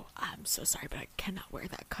boots. Oh, I'm so sorry, but I cannot wear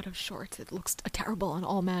that cut of shorts. It looks terrible on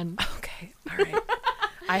all men. Okay, all right.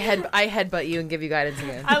 I headbutt you and give you guidance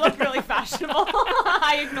again. I look really fashionable.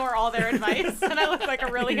 I ignore all their advice, and I look like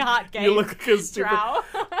a really hot gay You look like a stupid. drow.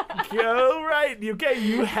 All right, okay.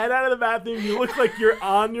 You head out of the bathroom. You look like you're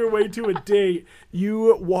on your way to a date.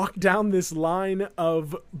 You walk down this line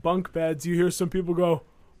of bunk beds. You hear some people go,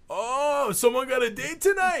 "Oh, someone got a date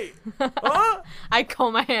tonight, huh?" I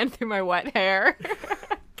comb my hand through my wet hair.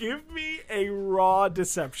 Give me a raw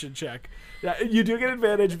deception check. Yeah, you do get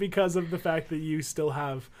advantage because of the fact that you still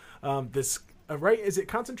have this. Right? Is it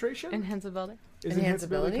concentration? Enhanceability. Is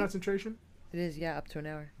Enhanceability? concentration? It is, yeah, up to an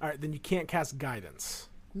hour. All right, then you can't cast guidance.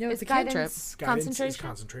 No, Is it's a cantrip. guidance Guidance is concentration?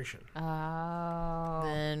 concentration. Oh.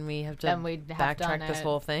 Then we have to Then we'd have done backtrack this it.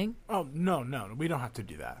 whole thing. Oh, no, we don't have to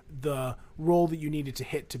do that. The roll that you needed to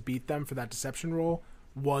hit to beat them for that deception roll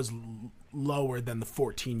was lower than the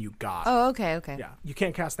 14 you got. Oh, okay. Yeah, you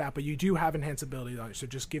can't cast that, but you do have enhanceability on it, so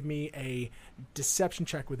just give me a deception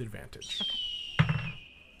check with advantage.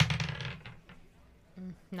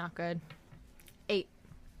 Not good. 8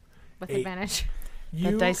 with 8. advantage.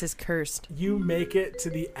 You, That dice is cursed. You make it to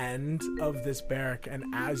the end of this barrack, and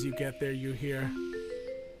as you get there, you hear,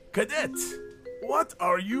 "Cadet, what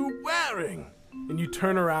are you wearing?" And you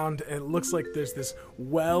turn around, and it looks like there's this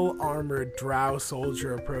well-armored drow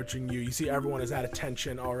soldier approaching you. You see everyone is at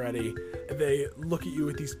attention already. They look at you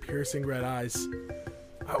with these piercing red eyes.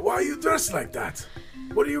 Why are you dressed like that?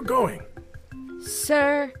 What are you going?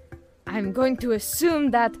 Sir, I'm going to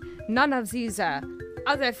assume that none of these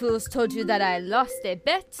other fools told you that I lost a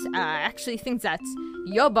bet. I actually think that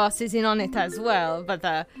your boss is in on it as well, but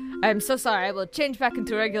I'm so sorry. I will change back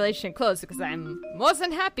into regulation clothes because I'm more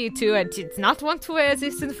than happy to and did not want to wear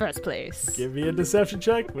this in the first place. Give me a deception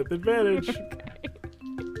check with advantage.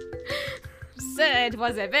 Sir, it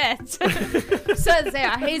was a bet. Sir, they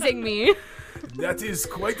are hazing me. That is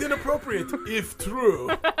quite inappropriate, if true.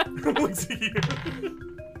 Looks at you.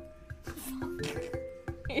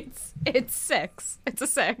 It's 6. It's a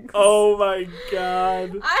 6. Oh my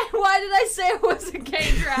god. Why did I say it was a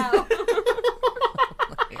gay drow?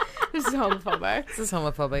 This is homophobic. This is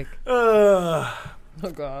homophobic. Uh,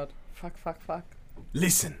 Oh god. Fuck.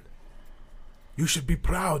 Listen. You should be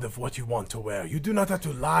proud of what you want to wear. You do not have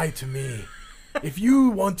to lie to me. If you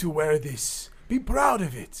want to wear this, be proud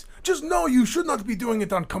of it. Just know you should not be doing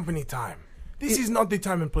it on company time. This is not the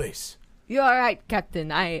time and place. You're right,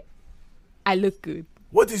 Captain. I look good.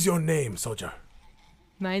 What is your name, soldier?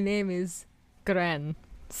 My name is Gren,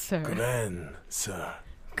 sir. Gren, sir.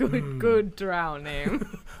 Good drow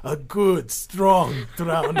name. A good, strong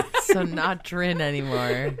drown. So not Drin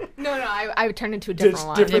anymore. No, I turned into a different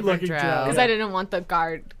one. Different Different looking drow. drow. Because I didn't want the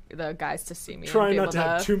guys to see me. Try and be not able to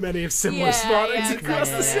have too many of similar spottings across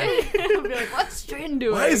the city. I'll be like, what's Drin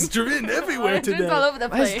doing? Why is Drin everywhere Drin's today? all over the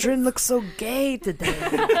Why does place. Drin look so gay today?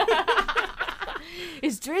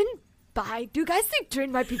 Is Drin bi? Do you guys think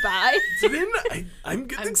Drin might be bi? Drin, I'm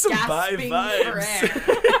getting I'm some bi gasping vibes. for air.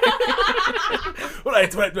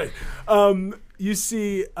 Right. You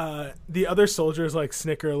see the other soldiers like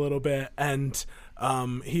snicker a little bit, and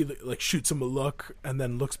he like shoots him a look and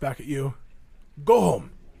then looks back at you. Go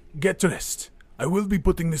home. Get dressed. I will be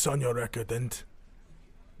putting this on your record, and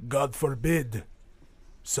God forbid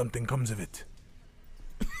something comes of it.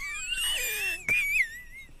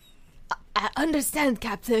 I understand,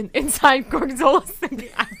 Captain. Inside, Gorgonzola's thinking,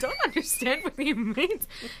 I don't understand what he means.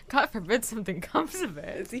 God forbid something comes of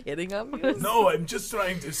it. Is he hitting on me? No, I'm just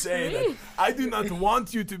trying to say that I do not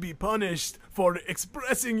want you to be punished for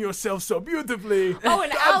expressing yourself so beautifully. Oh, an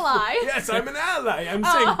ally? Yes, I'm an ally. I'm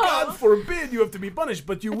saying, God forbid you have to be punished,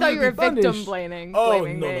 but you I will thought you were be punished. victim blaming. Oh,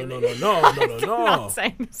 blaming me. no. I'm not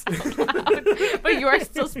saying this out loud. But you are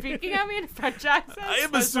still speaking at me in a French accent? I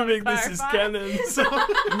am so just wanna assuming this is clarify. canon.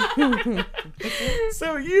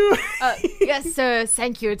 So you... Yes, sir.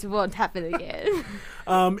 Thank you. It won't happen again.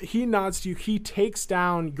 He nods to you. He takes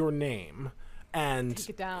down your name and... Take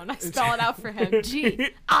it down. I spell it out for him.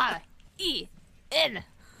 G-R-E-N.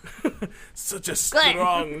 Such a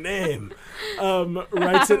strong name.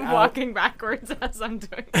 Writes it I'm out. walking backwards as I'm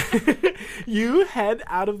doing it. You head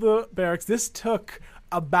out of the barracks. This took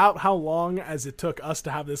about how long as it took us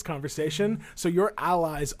to have this conversation. So your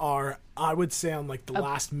allies are, I would say, on like the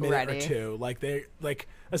last minute ready. or two. Like they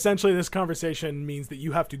essentially this conversation means that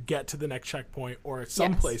you have to get to the next checkpoint or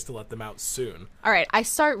someplace to let them out soon. All right, I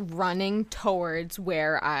start running towards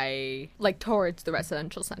towards the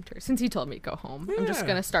residential center. Since he told me to go home, I'm just Yeah.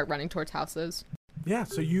 going to start running towards houses. Yeah,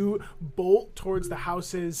 so you bolt towards the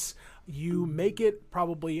houses. You make it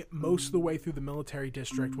probably most of the way through the military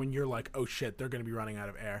district when you're like, oh shit, they're going to be running out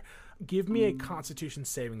of air. Give me a Constitution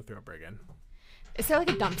saving throw, Brigand. Is there like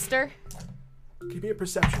a dumpster? Give me a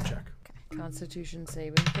perception check. Constitution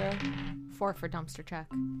saving throw. 4 for dumpster check.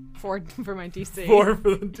 4 for my DC. 4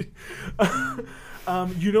 for the...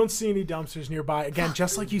 you don't see any dumpsters nearby. Again,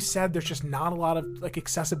 just like you said, there's just not a lot of like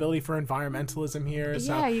accessibility for environmentalism here.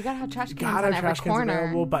 So Yeah, you gotta have trash you cans gotta on have every trash cans corner.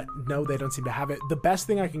 available, but no, they don't seem to have it. The best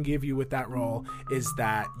thing I can give you with that roll is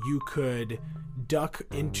that you could duck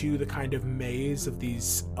into the kind of maze of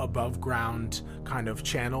these above ground kind of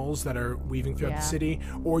channels that are weaving throughout the city,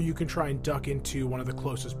 or you can try and duck into one of the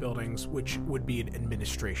closest buildings, which would be an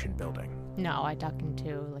administration building. No, I duck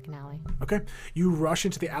into like an alley. Okay, you rush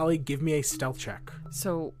into the alley. Give me a stealth check.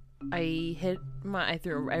 So I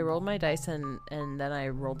rolled my dice and then I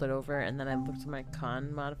rolled it over and then I looked at my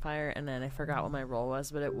con modifier and then I forgot what my roll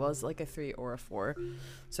was, but it was like a 3 or a 4.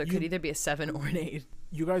 So it could either be a 7 or an 8.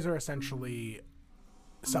 You guys are essentially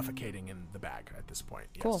suffocating in the bag at this point.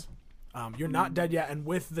 Yes. Cool. You're not dead yet, and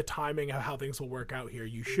with the timing of how things will work out here,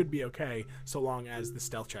 you should be okay so long as the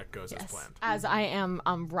stealth check goes as planned. As I am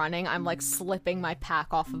running, I'm like slipping my pack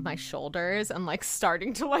off of my shoulders and like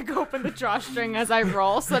starting to like open the drawstring as I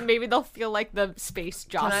roll, so that maybe they'll feel like the space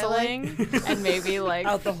jostling and maybe like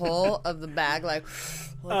Out the hole of the bag, like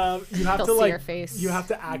You have They'll to see like your face. you have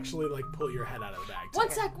to actually like pull your head out of the bag. too.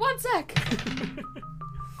 One sec.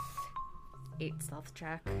 8 stealth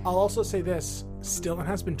check. I'll also say this: Stilton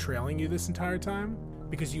has been trailing you this entire time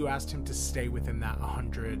because you asked him to stay within that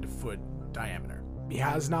 100-foot diameter. He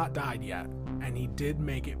has not died yet, and he did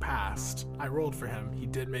make it past. I rolled for him. He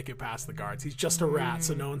did make it past the guards. He's just a rat,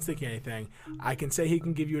 so no one's thinking anything. I can say he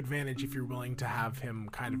can give you advantage if you're willing to have him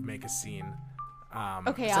kind of make a scene.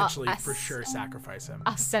 Okay, essentially, I'll for sure, sacrifice him.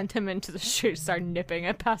 I'll send him into the street, start nipping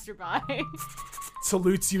at passerby.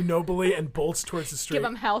 Salutes you nobly and bolts towards the street. Give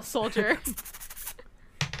him hell, soldier.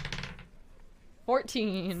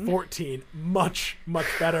 14. 14, much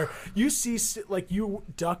better. You see, like, you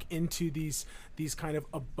duck into these kind of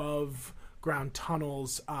above ground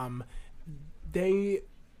tunnels. They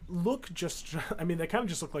look just, I mean, they kind of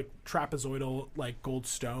just look like trapezoidal, like gold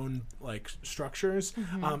stone, like structures.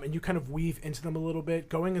 And you kind of weave into them a little bit,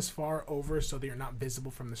 going as far over so that you're not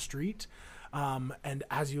visible from the street. And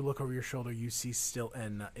as you look over your shoulder, you see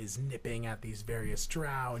Stilton is nipping at these various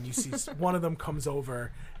drow, and you see one of them comes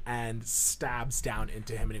over and stabs down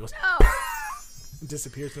into him, and he goes, and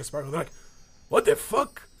disappears in a sparkle. They're like, what the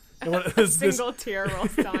fuck? And what is Single tear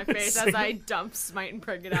rolls down my face as I dump Smite and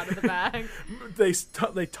Priggett out of the bag.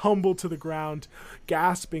 They tumble to the ground,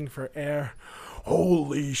 gasping for air.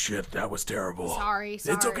 Holy shit, that was terrible. Sorry.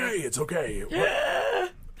 It's okay.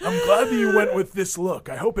 I'm glad that you went with this look.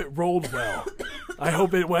 I hope it rolled well. I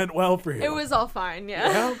hope it went well for you. It was all fine,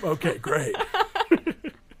 yeah. Yeah? Okay, great.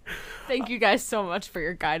 Thank you guys so much for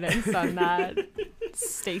your guidance on that.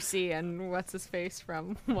 Stacy and what's his face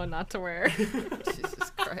from One Not to Wear. Jesus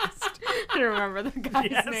Christ. I don't remember the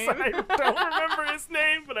guy's name. I don't remember his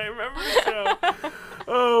name, but I remember the show.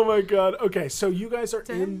 Oh my god. Okay, so you guys are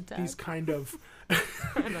in these kind of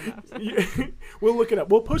I don't know. We'll look it up.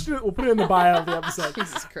 We'll put it in the bio of the episode.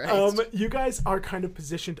 Jesus Christ. You guys are kind of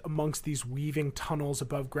positioned amongst these weaving tunnels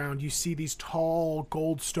above ground. You see these tall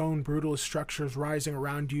gold stone brutalist structures rising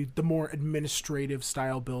around you, the more administrative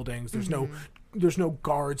style buildings. There's no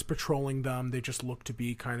guards patrolling them. They just look to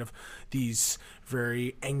be kind of these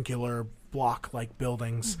very angular block-like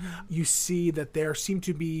buildings. You see that there seem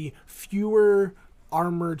to be fewer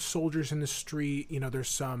armored soldiers in the street. You know, there's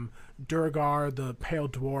some Durgar, the pale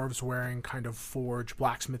dwarves, wearing kind of forged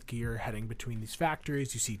blacksmith gear heading between these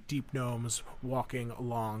factories. You see deep gnomes walking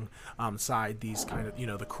alongside these kind of, you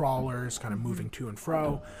know, the crawlers kind of moving to and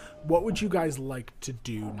fro. What would you guys like to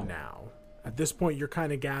do now? At this point, you're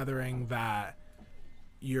kind of gathering that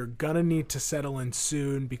you're gonna need to settle in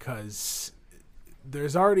soon because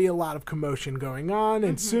there's already a lot of commotion going on,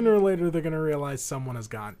 and sooner or later they're gonna realize someone has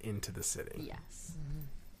gone into the city. Yes.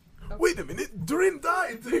 Wait a minute, Durin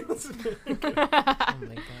died! Oh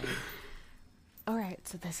my god. All right,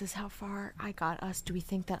 so this is how far I got us. Do we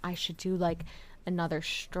think that I should do like another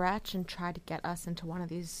stretch and try to get us into one of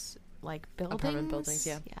these like buildings? Apartment buildings,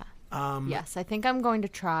 yeah. Yeah. Yes, I think I'm going to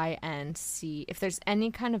try and see if there's any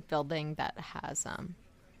kind of building that has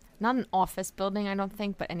not an office building, I don't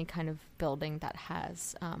think, but any kind of building that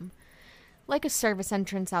has like a service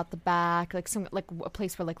entrance out the back, like some like a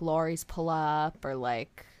place where like lorries pull up, or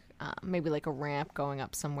like maybe like a ramp going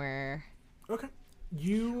up somewhere. Okay.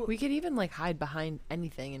 We could even like hide behind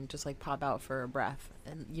anything and just like pop out for a breath,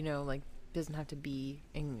 and you know, like doesn't have to be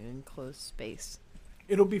in enclosed space.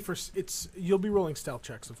 It'll be you'll be rolling stealth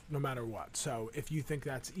checks no matter what. So if you think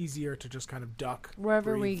that's easier to just kind of duck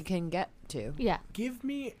Wherever breathe, we can get to. Yeah. give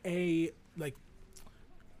me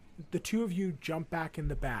the two of you jump back in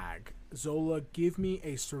the bag. Zola, give me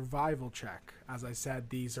a survival check. As I said,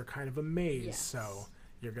 these are kind of a maze, Yes. so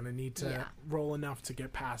you're going to need to roll enough to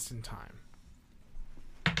get past in time.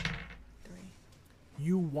 3.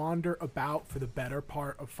 You wander about for the better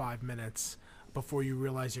part of 5 minutes before you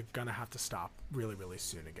realize you're going to have to stop really, really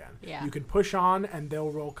soon again. Yeah. You can push on, and they'll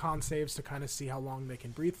roll con saves to kind of see how long they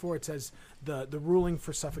can breathe for. It says the ruling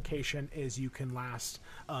for suffocation is you can last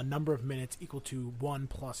a number of minutes equal to 1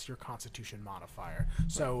 plus your constitution modifier.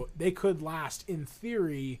 So they could last, in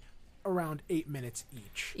theory, around 8 minutes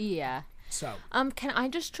each. Yeah. So Can I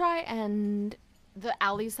just try and the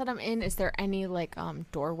alleys that I'm in, is there any like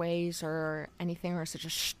doorways or anything, or is it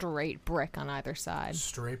just straight brick on either side?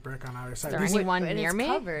 straight brick on either side. Is there These- anyone And near it's me?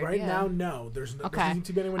 covered, right yeah. now, no. There's no, there Okay. doesn't seem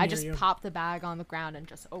to be anyone I near just you. pop the bag on the ground and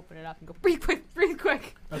just open it up and go, breathe quick, breathe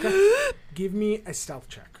quick. Okay. Give me a stealth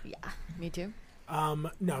check. Yeah. Me too.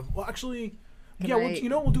 No. Well, actually, Can yeah. I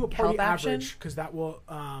We'll do a party help action? average because that will.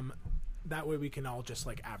 That way we can all just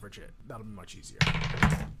like average it. That'll be much easier.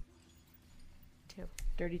 2.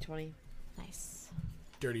 Dirty 20. Nice.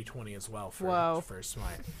 Dirty 20 as well for Whoa.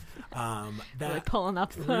 Smite. Really That pulling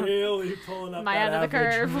up the, really pulling up my that end of the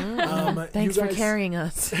average. curve. Thanks you for guys carrying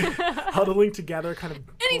us. huddling together, kind of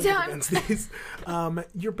pulling Anytime. against these.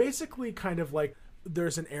 You're basically kind of like.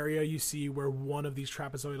 There's an area you see where one of these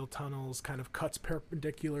trapezoidal tunnels kind of cuts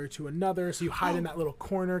perpendicular to another, so you hide in that little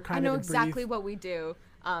corner, kind I of. know and exactly breathe. what we do.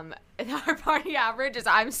 Our party average is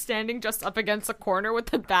I'm standing just up against a corner with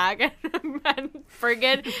the bag, and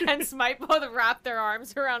Frigid and Smite both wrap their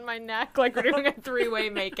arms around my neck like we're doing a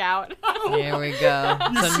 3-way makeout. Here we go.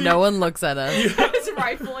 So no one looks at us. It's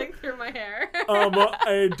rifling through my hair.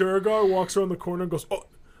 A Durgar walks around the corner and goes, "Oh,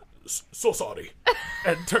 so sorry,"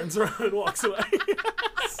 and turns around and walks away.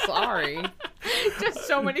 Sorry. Just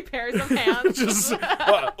so many pairs of hands. Just,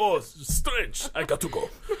 oh, strange. I got to go.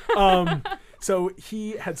 So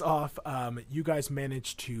he heads off. You guys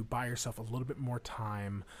manage to buy yourself a little bit more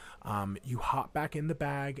time. You hop back in the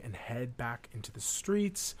bag and head back into the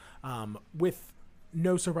streets with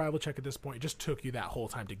no survival check at this point. It just took you that whole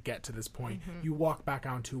time to get to this point. You walk back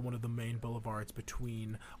onto one of the main boulevards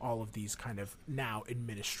between all of these kind of now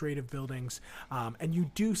administrative buildings. And you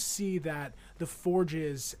do see that the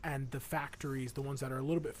forges and the factories, the ones that are a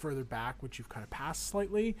little bit further back, which you've kind of passed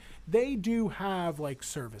slightly, they do have like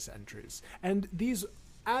service entries. And these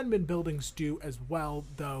admin buildings do as well,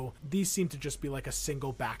 though these seem to just be like a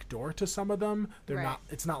single back door to some of them. They're not,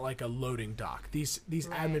 it's not like a loading dock. These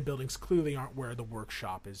admin buildings clearly aren't where the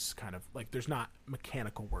workshop is, kind of like there's not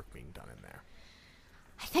mechanical work being done in there.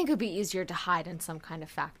 I think it would be easier to hide in some kind of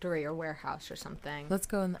factory or warehouse or something. Let's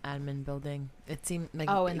go in the admin building. It seemed like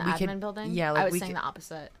in the admin building? Yeah, like I was saying the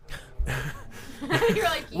opposite. You're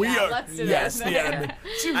like, let's do yes, this. the admin.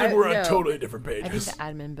 Seems like we're on totally different pages. I think the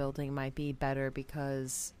admin building might be better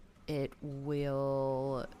because it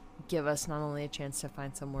will give us not only a chance to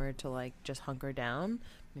find somewhere to like just hunker down,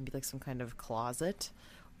 maybe like some kind of closet,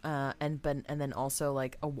 and then also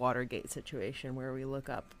like a Watergate situation where we look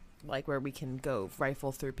up, like where we can go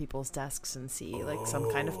rifle through people's desks and see like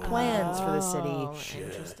some kind of plans for the city.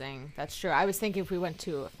 Interesting. That's true. I was thinking if we went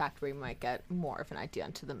to a factory, we might get more of an idea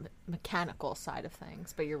into the mechanical side of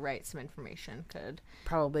things. But you're right. Some information could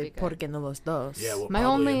probably put in the los dos. Yeah, we'll my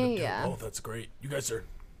probably only end up doing both. That's great. You guys are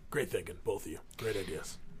great thinking, both of you. Great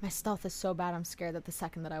ideas. My stealth is so bad. I'm scared that the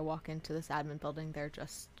second that I walk into this admin building, they're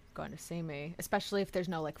just going to see me, especially if there's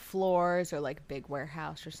no like floors or like big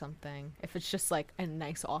warehouse or something. If it's just like a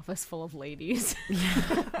nice office full of ladies.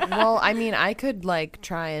 Well, I mean, I could like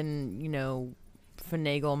try and,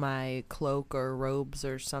 finagle my cloak or robes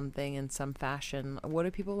or something in some fashion. What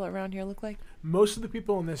do people around here look like? Most of the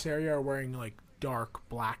people in this area are wearing like dark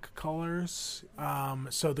black colors,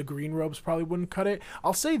 so the green robes probably wouldn't cut it.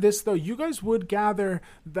 I'll say this though, you guys would gather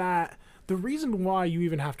that the reason why you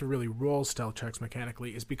even have to really roll stealth checks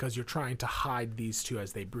mechanically is because you're trying to hide these two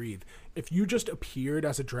as they breathe. If you just appeared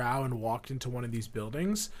as a drow and walked into one of these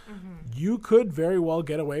buildings, you could very well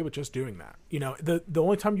get away with just doing that. The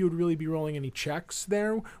only time you would really be rolling any checks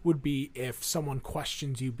there would be if someone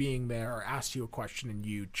questions you being there or asks you a question and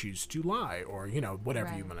you choose to lie or,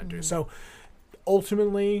 whatever you want to do. So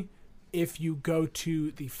ultimately, if you go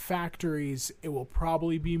to the factories, it will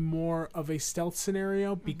probably be more of a stealth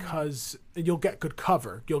scenario because you'll get good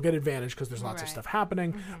cover. You'll get advantage because there's lots of stuff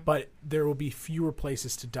happening, but there will be fewer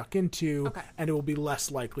places to duck into, and it will be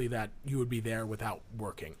less likely that you would be there without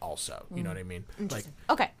working also. You know what I mean?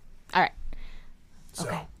 Okay. All right. So.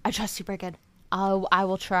 Okay. I trust you, Brigid. I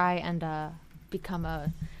will try and become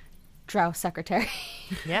a drow secretary.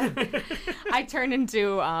 Yeah. I turn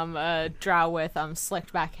into a drow with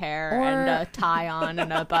slicked back hair and a tie on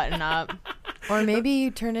and a button up. Or maybe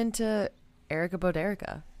you turn into Erica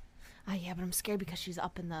Boderica. Yeah, but I'm scared because she's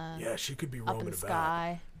up in the she could be up roaming in the about.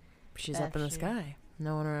 sky. She's up in the sky.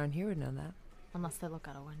 No one around here would know that. Unless they look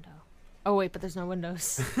out a window. Oh wait, but there's no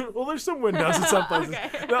windows. Well, there's some windows in some places.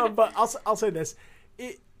 No, but I'll say this.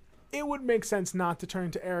 It would make sense not to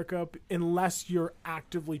turn to Erica unless you're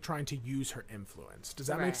actively trying to use her influence. Does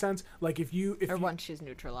that make sense? Like if once she's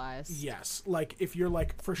neutralized. Yes, like if you're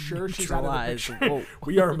like for sure she's out of the picture. Whoa.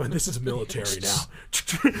 We are. This is military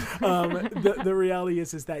now. The reality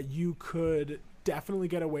is that you could definitely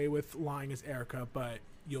get away with lying as Erica, but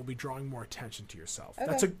you'll be drawing more attention to yourself.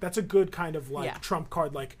 Okay. That's a good kind of like trump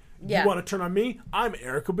card. Like you want to turn on me? I'm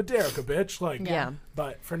Erica Baderica, bitch. Like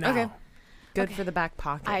But for now. Okay. Good for the back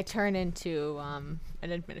pocket. I turn into an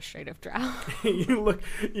administrative drow.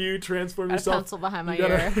 You transform yourself. A pencil behind my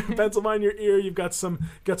ear. Pencil behind your ear. You've got some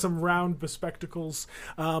round bespectacles,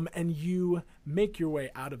 and you make your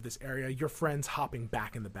way out of this area. Your friends hopping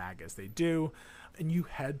back in the bag as they do, and you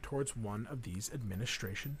head towards one of these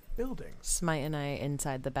administration buildings. Smite and I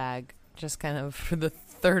inside the bag, just kind of for the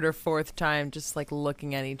third or fourth time, just like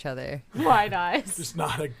looking at each other. Wide eyes. Just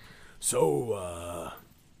nodding. So,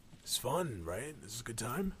 it's fun, right? This is a good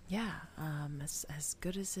time? Yeah, as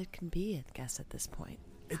good as it can be, I guess, at this point.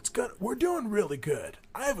 It's good. We're doing really good.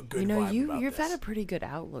 I have a good vibe about you've this. had a pretty good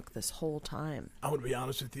outlook this whole time. I'm going to be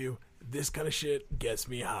honest with you. This kind of shit gets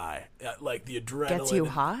me high. Like the adrenaline. Gets you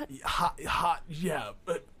hot? Hot, yeah.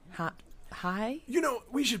 But hot, high?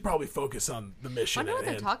 We should probably focus on the mission. I know what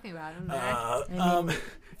they're talking about in there.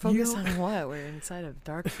 Focus on what? We're inside a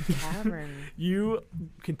dark cavern. You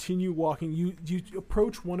continue walking. You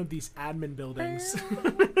approach one of these admin buildings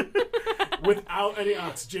without any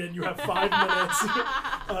oxygen. You have 5 minutes.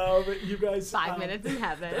 You guys 5 minutes in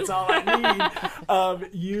heaven. That's all I need.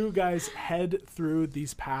 You guys head through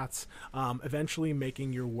these paths, eventually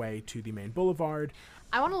making your way to the main boulevard.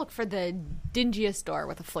 I want to look for the dingiest door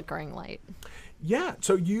with a flickering light. Yeah,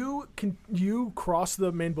 so you cross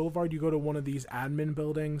the main boulevard, you go to one of these admin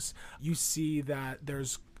buildings. You see that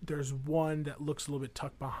there's one that looks a little bit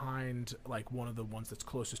tucked behind, like one of the ones that's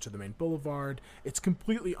closest to the main boulevard. It's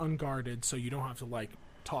completely unguarded, so you don't have to like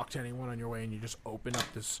talk to anyone on your way, and you just open up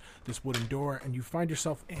this wooden door, and you find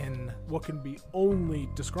yourself in what can be only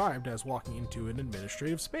described as walking into an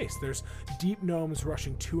administrative space. There's deep gnomes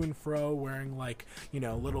rushing to and fro, wearing like,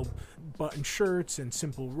 little button shirts and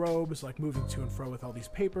simple robes, like moving to and fro with all these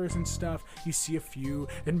papers and stuff. You see a few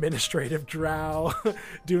administrative drow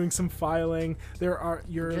doing some filing.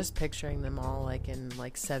 You're just picturing them all like in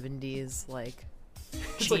like 70s like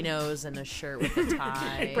chinos and a shirt with a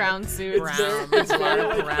tie, brown suit, a lot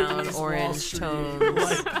of brown, orange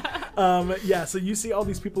tones. So you see all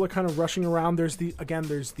these people are kind of rushing around. There's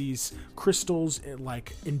these crystals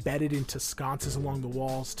like embedded into sconces along the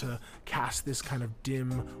walls to cast this kind of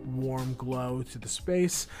dim, warm glow to the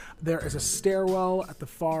space. There is a stairwell at the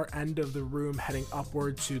far end of the room heading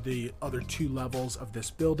upward to the other 2 levels of this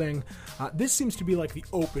building. This seems to be like the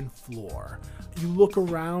open floor. You look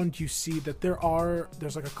around, you see that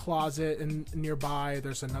there's like a closet nearby.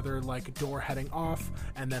 There's another like door heading off,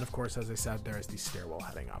 and then of course, as I said, there is the stairwell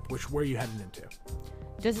heading up. Where are you heading into?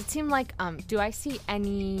 Does it seem like do I see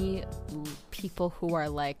any people who are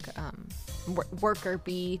like worker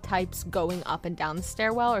bee types going up and down the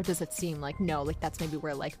stairwell, or does it seem like no, like that's maybe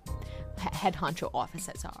where like head honcho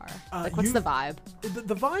offices are? Like what's the vibe?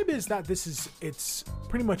 The vibe is that it's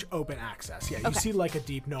pretty much open access. Yeah, you see like a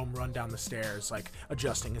deep gnome run down the stairs, like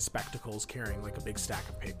adjusting his spectacles, carrying like a big stack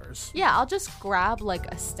of papers. Yeah, I'll just grab like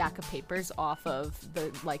a stack of papers off of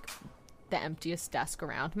the emptiest desk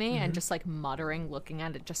around me, and just like muttering, looking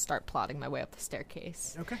at it, just start plotting my way up the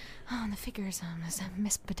staircase. Okay. Oh, and the figures, as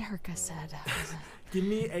Miss Baderica said. Give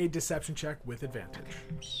me a deception check with advantage.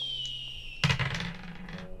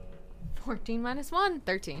 14 minus 1,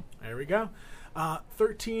 13. There we go.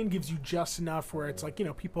 13 gives you just enough where it's like,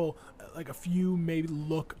 people, like a few maybe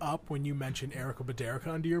look up when you mention Erica Baderica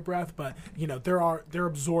under your breath, but, they're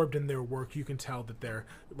absorbed in their work. You can tell that they're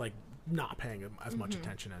like not paying as much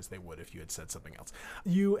attention as they would if you had said something else.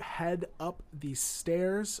 You head up these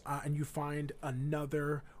stairs and you find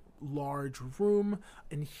another large room,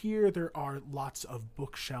 and here there are lots of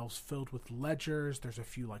bookshelves filled with ledgers. There's a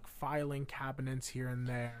few like filing cabinets here and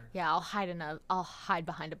there. Yeah, I'll hide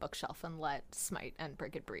behind a bookshelf and let Smite and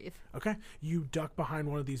Brigid breathe. Okay, you duck behind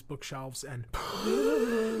one of these bookshelves and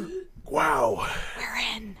Wow.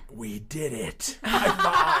 We're in. We did it.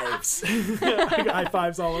 High fives. high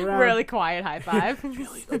fives all around. Really quiet high five.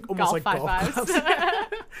 Really, like almost golf like high golf fives.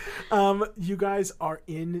 clubs. You guys are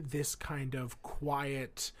in this kind of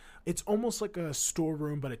quiet. It's almost like a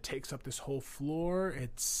storeroom, but it takes up this whole floor.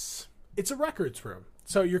 It's a records room.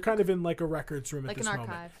 So you're kind of in like a records room like at this an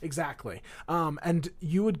moment. archive. Exactly. And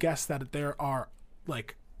you would guess that there are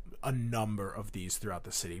like a number of these throughout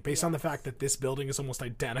the city. Based on the fact that this building is almost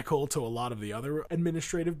identical to a lot of the other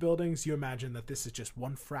administrative buildings, you imagine that this is just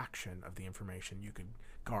one fraction of the information you could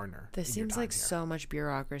garner. This seems like so much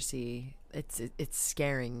bureaucracy. It's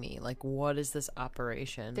scaring me. Like, what is this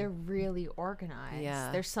operation? They're really organized.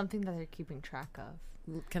 Yeah. There's something that they're keeping track of.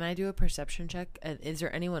 Can I do a perception check? Is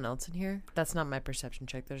there anyone else in here? That's not my perception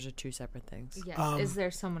check. Those are 2 separate things. Yes. Is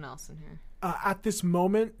there someone else in here? At this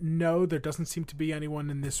moment, no, there doesn't seem to be anyone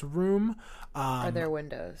in this room. Are there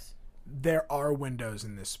windows? There are windows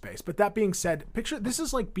in this space. But that being said, picture this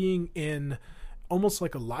is like being in almost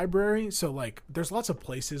like a library. So like there's lots of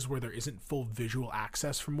places where there isn't full visual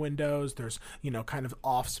access from windows. There's, kind of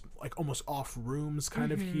off, like almost off rooms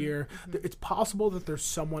kind of here. It's possible that there's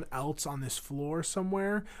someone else on this floor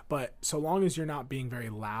somewhere, but so long as you're not being very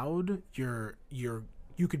loud,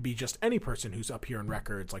 you could be just any person who's up here in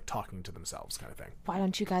records, like talking to themselves kind of thing. Why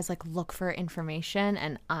don't you guys like look for information,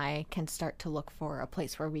 and I can start to look for a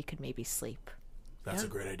place where we could maybe sleep. That's a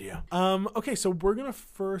great idea. Okay, so we're going to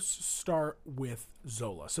first start with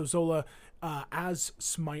Zola. So Zola, as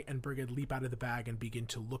Smite and Brigid leap out of the bag and begin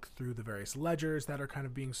to look through the various ledgers that are kind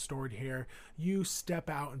of being stored here, you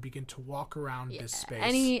step out and begin to walk around this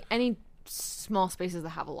space. Any small spaces that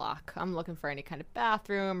have a lock. I'm looking for any kind of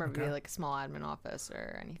bathroom or maybe like a small admin office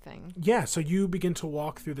or anything. Yeah, so you begin to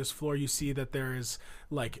walk through this floor. You see that there is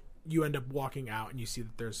like... You end up walking out and you see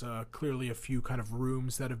that there's clearly a few kind of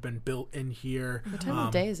rooms that have been built in here. What time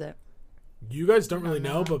of day is it? You guys don't really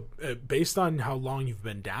know, but based on how long you've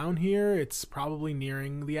been down here, it's probably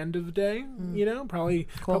nearing the end of the day,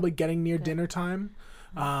 probably getting near dinner time.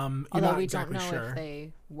 You're Although not we exactly don't know sure. if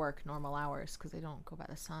they work normal hours because they don't go by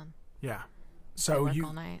the sun. Yeah. They So work you,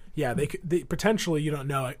 all night. yeah, they potentially, you don't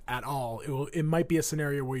know it at all. It might be a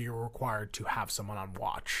scenario where you're required to have someone on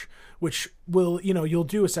watch, which will, you'll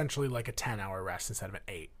do essentially like a 10-hour rest instead of an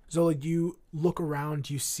 8. Zola, you look around,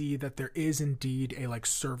 you see that there is indeed a like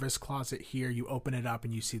service closet here. You open it up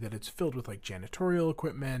and you see that it's filled with like janitorial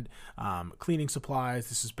equipment, cleaning supplies.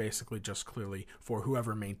 This is basically just clearly for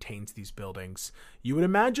whoever maintains these buildings. You would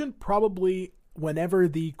imagine probably whenever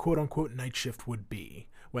the quote unquote night shift would be,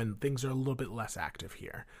 when things are a little bit less active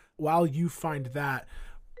here. While you find that,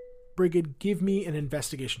 Brigid, give me an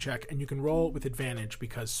investigation check, and you can roll with advantage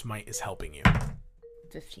because Smite is helping you.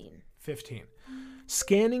 15.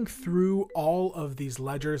 Scanning through all of these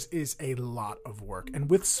ledgers is a lot of work. And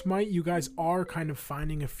with Smite, you guys are kind of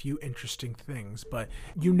finding a few interesting things, but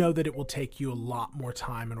you know that it will take you a lot more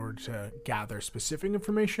time in order to gather specific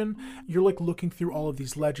information. You're like looking through all of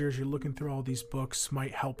these ledgers, you're looking through all these books,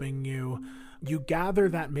 Smite helping you. You gather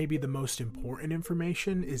that maybe the most important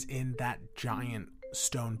information is in that giant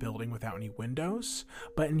stone building without any windows,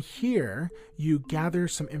 but in here you gather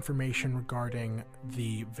some information regarding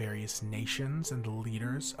the various nations and the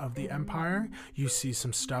leaders of the empire. You see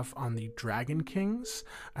some stuff on the Dragon Kings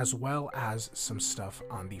as well as some stuff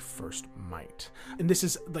on the First Might, and this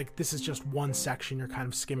is just one section you're kind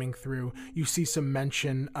of skimming through. You see some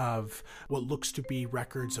mention of what looks to be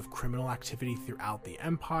records of criminal activity throughout the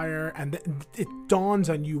empire, and it dawns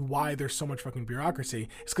on you why there's so much fucking bureaucracy.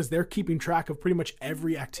 It's because they're keeping track of pretty much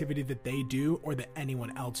every activity that they do or that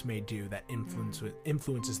anyone else may do that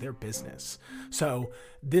influences their business. So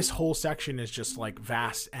this whole section is just like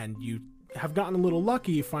vast, and you have gotten a little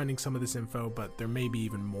lucky finding some of this info, but there may be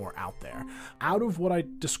even more out there. Out of what I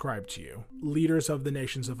described to you, leaders of the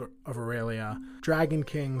nations of Aurelia, Dragon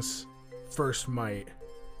Kings, First Might,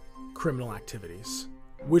 criminal activities,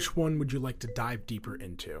 which one would you like to dive deeper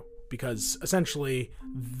into? Because essentially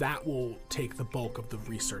that will take the bulk of the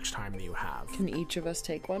research time that you have. Can each of us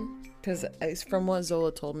take one? Because from what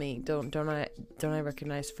Zola told me, don't I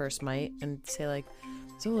recognize First Might and say like,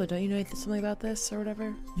 Zola, don't you know something about this or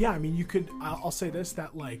whatever? Yeah, I mean, you could. I'll say this,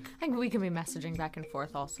 that like, I think we can be messaging back and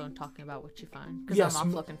forth also and talking about what you find. Because Yes, I'm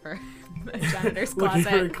off looking for a janitor's looking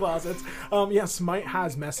closet. for closets. Yeah, Smite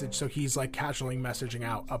has message, so he's like casually messaging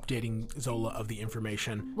out, updating Zola of the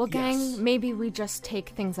information. Well, Yes. gang, maybe we just take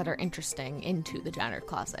things that are interesting into the janitor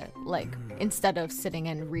closet. Like, instead of sitting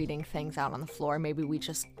and reading things out on the floor, maybe we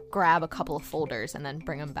just grab a couple of folders and then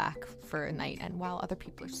bring them back for a night, and while other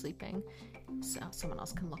people are sleeping, so someone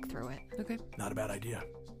else can look through it. Okay. Not a bad idea.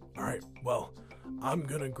 All right, well, I'm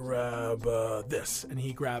gonna grab this. And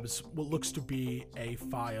he grabs what looks to be a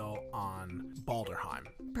file on Balderheim.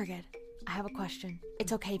 Brigid, I have a question.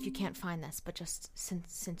 It's okay if you can't find this, but just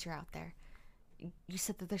since you're out there, you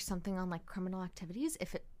said that there's something on like criminal activities.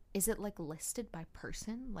 Is it like listed by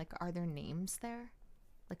person? Like, are there names there?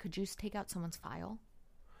 Like, could you just take out someone's file?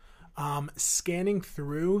 Scanning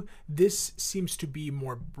through, this seems to be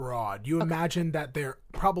more broad. You imagine that there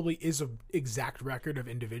probably is an exact record of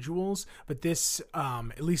individuals, but this,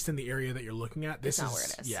 at least in the area that you're looking at, this It's not is, where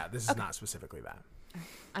it is. yeah, this is not specifically that.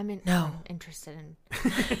 I'm No. interested in.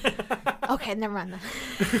 Okay, never mind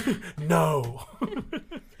then. No.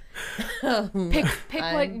 Pick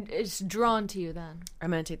what is drawn to you then. I'm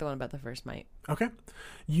gonna take the one about the First Might. Okay.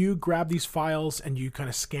 You grab these files and you kind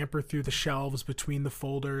of scamper through the shelves between the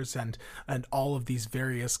folders and all of these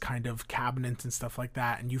various kind of cabinets and stuff like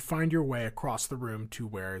that, and you find your way across the room to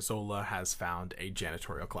where Zola has found a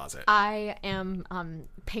janitorial closet. I am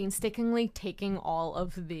painstakingly taking all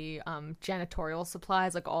of the janitorial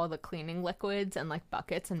supplies, like all the cleaning liquids and like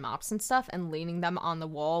buckets and mops and stuff, and leaning them on the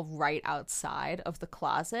wall right outside of the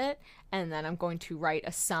closet. And then I'm going to write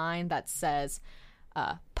a sign that says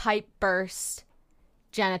pipe burst,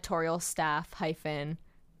 janitorial staff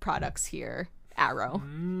 - products here, arrow.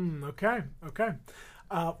 Okay.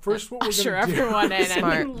 First, what we're Usher going to do... everyone in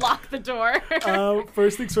Smart. and lock the door.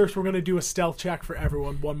 First things first, we're going to do a stealth check for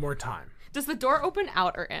everyone one more time. Does the door open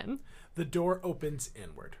out or in? The door opens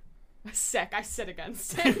inward. Sick. I sit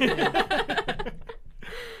against it.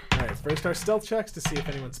 All right, first our stealth checks to see if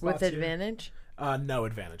anyone spots With you. advantage? No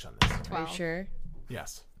advantage on this. Are you sure?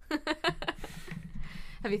 Yes.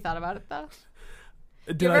 Have you thought about it though?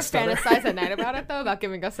 Did You I ever stutter? fantasize at night about it though, about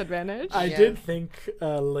giving us advantage? I Yeah. did think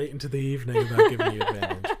late into the evening about giving you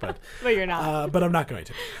advantage, but But you're not. but I'm not going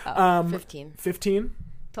to. 15. 15,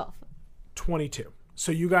 12. 22.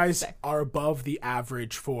 So you guys Sick. are above the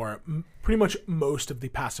average for pretty much most of the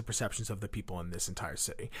passive perceptions of the people in this entire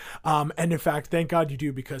city. And in fact, thank God you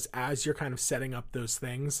do, because as you're kind of setting up those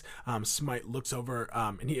things, Smite looks over,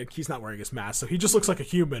 and he's not wearing his mask, so he just looks like a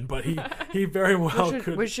human, but he very well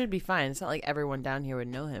could. Which should be fine. It's not like everyone down here would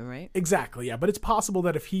know him, right? Exactly, yeah. But it's possible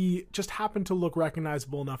that if he just happened to look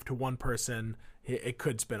recognizable enough to one person, it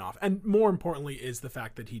could spin off. And more importantly is the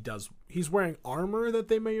fact that he's wearing armor that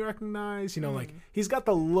they may recognize. You know, like he's got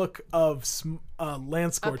the look of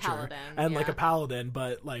Landscorcher and like a paladin,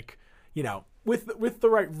 but like, you know, with the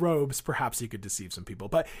right robes, perhaps he could deceive some people.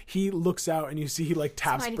 But he looks out and you see he like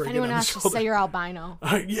taps Brigid on the shoulder. If anyone asks, just say you're albino.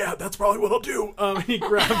 Yeah, that's probably what I'll do. He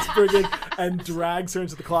grabs Brigid and drags her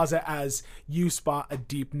into the closet as you spot a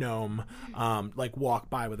deep gnome like walk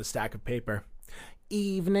by with a stack of paper.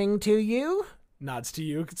 Evening to you. Nods to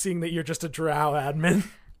you, seeing that you're just a drow admin.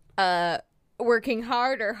 Working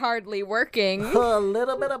hard or hardly working? A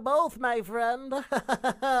little bit of both, my friend.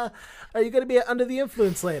 Are you going to be under the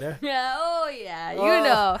influence later? Yeah, you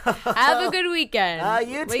know. Have a good weekend.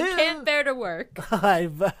 You too. We can't bear to work.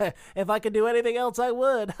 If I could do anything else, I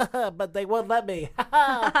would. But they won't let me.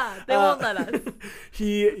 They won't let us.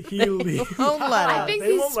 He leaves. I think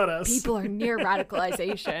They won't let us. people are near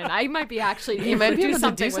radicalization. I might be actually You might be able to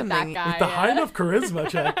something do with that something. guy. With the high enough charisma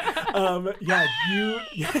check.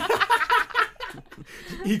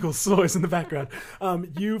 Eagle soars in the background.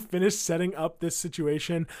 You finish setting up this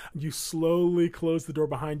situation. You slowly close the door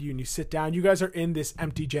behind you and you sit down. You guys are in this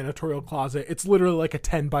empty janitorial closet. It's literally like a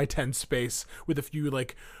 10 by 10 space with a few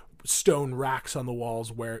like stone racks on the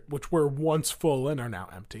walls which were once full and are now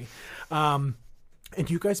empty. And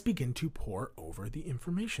you guys begin to pour over the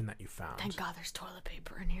information that you found. Thank God there's toilet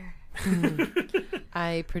paper in here.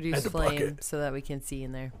 I produce And a flame bucket. so that we can see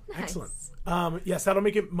in there. Excellent. Yes, that'll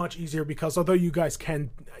make it much easier because although you guys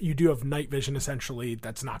you do have night vision essentially,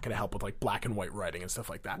 that's not going to help with like black and white writing and stuff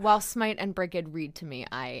like that. While Smite and Brigid read to me,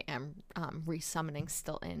 I am resummoning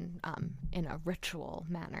still in a ritual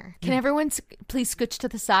manner. Can everyone please scooch to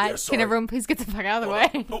the side? Yeah, sorry. Can everyone please get the fuck out of the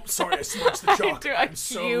way? Oh, sorry, I smudged the chalk. Do a I'm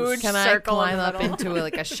so huge Can I circle in climb the up middle. into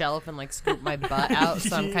like a shelf and like scoop my butt out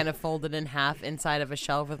so I'm kind of folded in half inside of a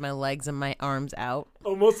shelf with my legs and my arms out?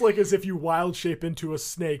 almost like as if you wild shape into a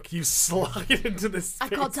snake, you slide into this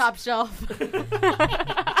space. I call top shelf.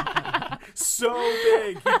 So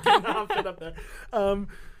big, you cannot fit up there.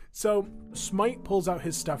 So Smite pulls out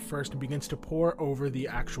his stuff first and begins to pour over the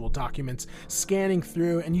actual documents, scanning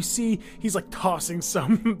through, and you see he's like tossing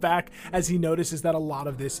some back as he notices that a lot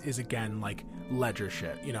of this is again like ledger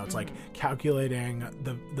shit. You know, it's like calculating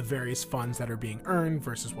the various funds that are being earned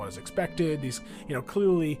versus what is expected. These, you know,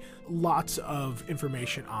 clearly lots of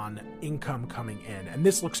information on income coming in, and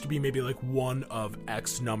this looks to be maybe like one of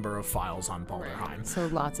X number of files on Baldurheim. So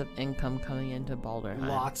lots of income coming into Baldurheim.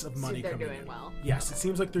 Lots of money they're coming doing in. well. Yes, it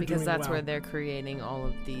seems like they're because doing that's well. where they're creating all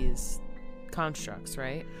of these constructs,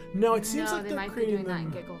 right? No, it seems like they they're might be creating doing that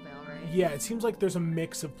in them. Gigglevale, right? Yeah, it seems like there's a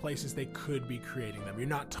mix of places they could be creating them. You're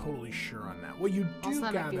not totally sure on that. What you do Also,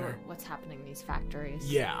 that might be gather, what's happening in these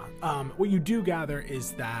factories. yeah, what you do gather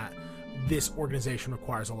is that this organization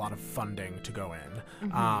requires a lot of funding to go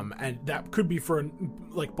in, and that could be for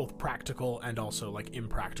like both practical and also like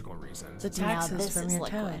impractical reasons. The taxes this from is your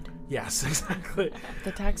liquid. town. Yes, exactly.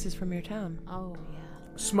 The taxes from your town. Oh, yeah.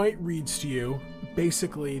 Smite reads to you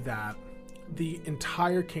basically that the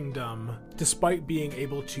entire kingdom, despite being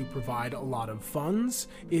able to provide a lot of funds,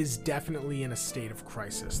 is definitely in a state of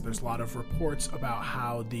crisis. There's a lot of reports about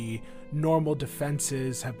how the normal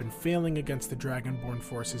defenses have been failing against the Dragonborn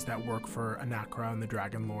forces that work for Anakra and the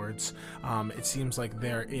Dragon Lords. It seems like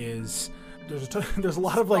there's a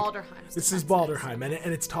lot of like Baldurheim's this is defenses. Baldurheim,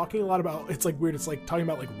 and it's talking a lot about, it's like weird, it's like talking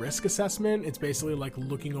about like risk assessment. It's basically like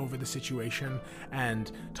looking over the situation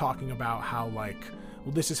and talking about how like,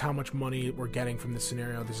 well, this is how much money we're getting from this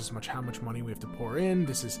scenario. This is how much money we have to pour in.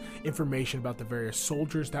 This is information about the various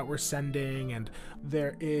soldiers that we're sending. And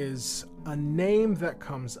there is a name that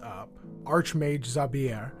comes up, Archmage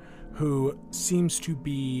Zabir, who seems to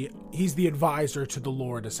be, he's the advisor to the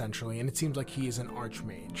Lord, essentially. And it seems like he is an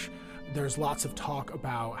Archmage. There's lots of talk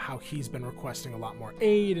about how he's been requesting a lot more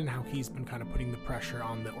aid and how he's been kind of putting the pressure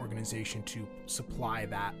on the organization to supply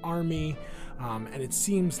that army. And it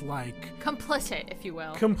seems like Complicit, if you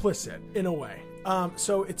will. complicit in a way.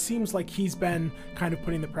 So it seems like he's been kind of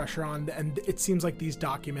putting the pressure on, and it seems like these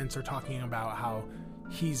documents are talking about how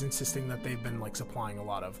he's insisting that they've been like supplying a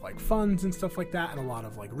lot of like funds and stuff like that, and a lot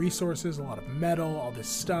of like resources, a lot of metal, all this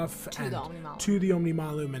stuff To the Omnimalum. to the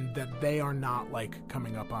Omnimalum, and that they are not like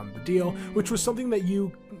coming up on the deal, which was something that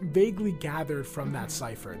you vaguely gathered from that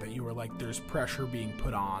cipher, that you were like, there's pressure being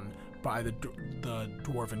put on by the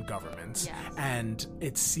dwarven governments. Yes. And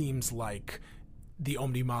it seems like the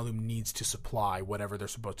Omni Malum needs to supply whatever they're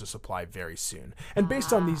supposed to supply very soon. And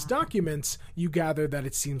based on these documents, you gather that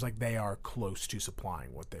it seems like they are close to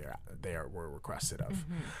supplying what were requested of.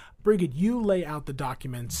 Brigid, you lay out the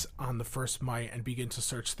documents on the First Might and begin to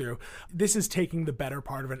search through. This is taking the better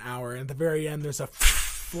part of an hour, and at the very end there's a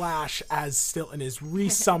flash as Stilton is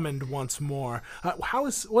resummoned once more.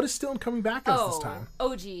 What is Stilton coming back as this time?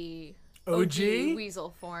 OG OG?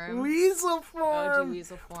 weasel form. Weasel form. OG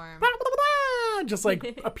weasel form. Just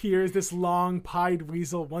like appears this long pied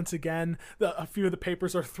weasel once again. A few of the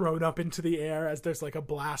papers are thrown up into the air as there's like a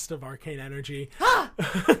blast of arcane energy.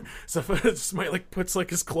 So Smite like puts like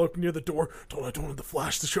his cloak near the door. Don't want the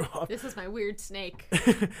flash to show up. This is my weird snake.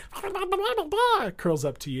 Curls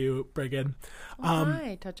up to you, Brigid.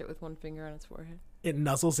 I touch it with one finger on its forehead. It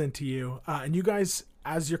nuzzles into you, and you guys,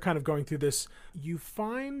 as you're kind of going through this, you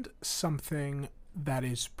find something that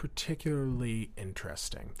is particularly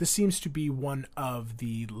interesting. This seems to be one of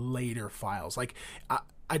the later files. Like,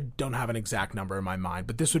 I don't have an exact number in my mind,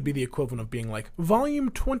 but this would be the equivalent of being like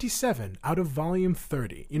volume 27 out of volume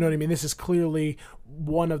 30. You know what I mean? This is clearly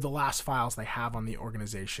one of the last files they have on the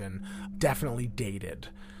organization, definitely dated.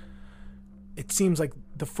 It seems like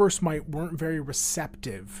the First Might weren't very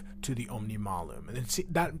receptive to the Omni Malum, and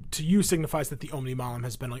that to you signifies that the Omni Malum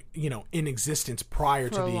has been like, you know, in existence prior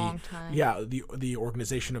For to a long time. the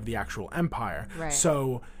organization of the actual empire. Right.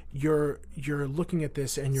 So you're looking at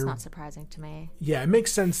this and It's you're not surprising to me. yeah, it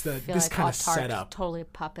makes sense that I feel this like kind of Autarch, set up. totally a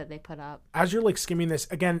puppet they put up. As you're like skimming this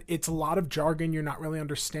again, it's a lot of jargon you're not really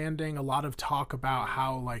understanding, a lot of talk about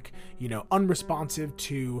how, like, you know, unresponsive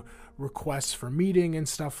to requests for meeting and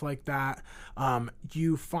stuff like that.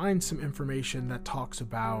 You find some information that talks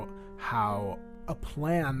about how a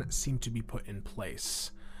plan seemed to be put in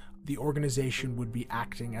place. The organization would be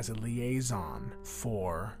acting as a liaison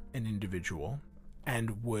for an individual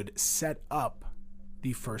and would set up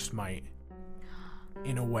the First Might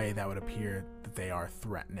in a way that would appear that they are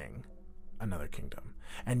threatening another kingdom.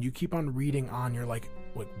 And you keep on reading on, you're like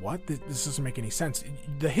what? This doesn't make any sense.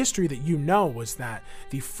 The history that you know was that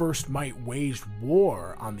the First Might waged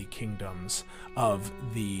war on the kingdoms of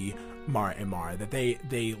the Mara Imar, that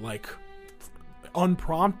they like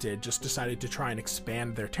unprompted just decided to try and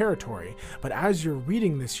expand their territory. But as you're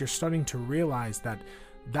reading this, you're starting to realize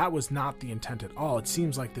that was not the intent at all. It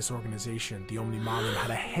seems like this organization, the Omni Malum,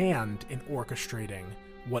 had a hand in orchestrating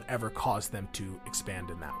whatever caused them to expand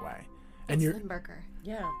in that way. And you're Limburger.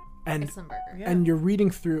 Yeah. and It's Limburger. Yeah. and you're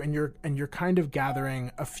reading through and you're kind of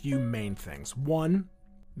gathering a few main things. One,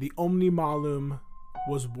 the Omni Malum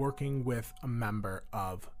was working with a member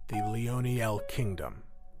of the Leoniel Kingdom,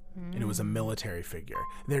 and it was a military figure.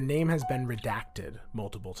 Their name has been redacted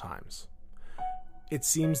multiple times. It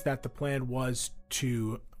seems that the plan was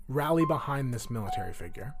to rally behind this military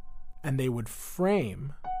figure, and they would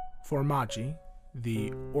frame Formaji,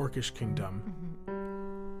 the Orcish kingdom,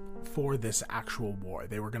 for this actual war.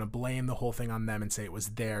 They were going to blame the whole thing on them and say it was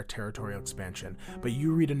their territorial expansion. But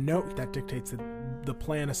you read a note that dictates that the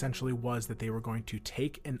plan essentially was that they were going to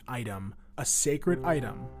take an item, a sacred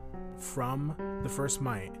item, from the First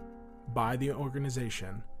Might by the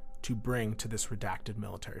organization to bring to this redacted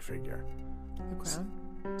military figure. The crown?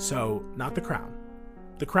 So, not the crown.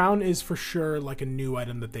 The crown is for sure like a new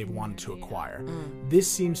item that they've wanted to acquire. This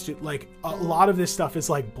seems to, like, a lot of this stuff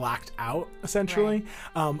is like blacked out essentially.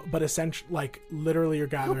 But essentially, like, literally you're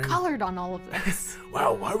Who gathering. colored on all of this?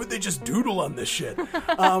 Wow, why would they just doodle on this shit?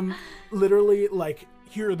 Literally, like,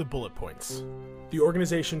 here are the bullet points. The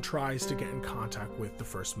organization tries to get in contact with the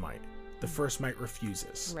First Might. The First Might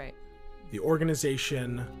refuses. Right. The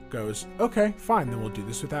organization goes, okay, fine, then we'll do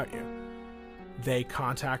this without you. They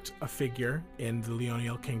contact a figure in the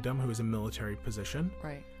Leoniel Kingdom who is a military position.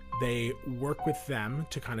 Right. They work with them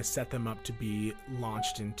to kind of set them up to be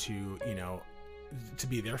launched into, you know, to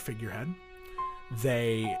be their figurehead.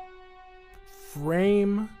 They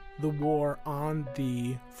frame the war on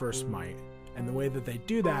the First Might. And the way that they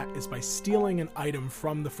do that is by stealing an item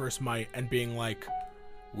from the First Might and being like,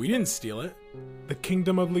 we didn't steal it. The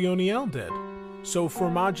Kingdom of Leoniel did. So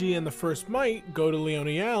Formaji and the First Might go to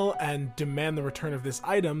Leoniel and demand the return of this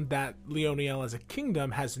item that Leoniel as a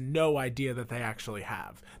kingdom has no idea that they actually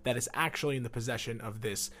have. That is actually in the possession of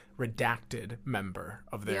this redacted member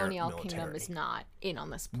of The their O'Neill military. Kingdom is not in on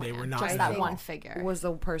this plan. They were not Just at that all. one figure. Was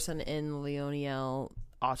the person in Leoniel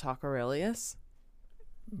Autarch Aurelius?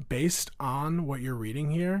 Based on what you're reading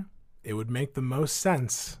here, it would make the most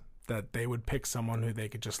sense that they would pick someone who they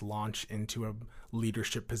could just launch into a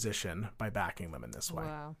leadership position by backing them in this way.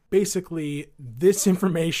 Wow. Basically, this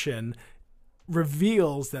information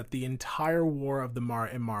reveals that the entire war of the Mar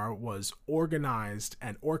Imar was organized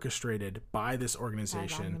and orchestrated by this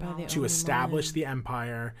organization to establish the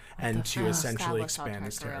empire and to essentially expand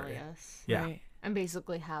its territory. Yeah. Right. And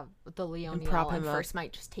basically have the Leoniel prop and him up. First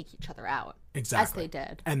Might just take each other out. Exactly. As they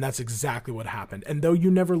did. And that's exactly what happened. And though you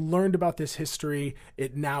never learned about this history,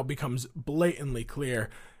 it now becomes blatantly clear.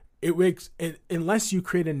 Unless you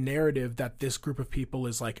create a narrative that this group of people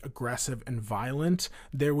is like aggressive and violent,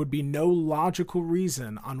 there would be no logical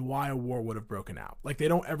reason on why a war would have broken out. Like, they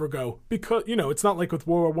don't ever go, because, it's not like with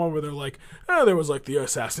World War I where they're like, there was like the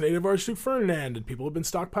assassination of Archduke Ferdinand and people have been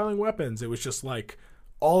stockpiling weapons. It was just like,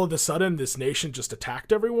 all of a sudden this nation just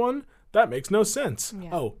attacked everyone. That makes no sense. Yeah.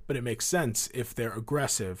 Oh, but it makes sense if they're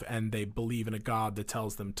aggressive and they believe in a god that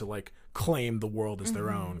tells them to like claim the world as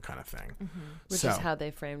their own kind of thing. Which is how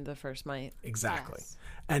they framed the First Might. Exactly. Yes.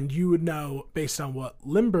 And you would know, based on what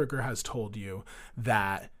Limburger has told you,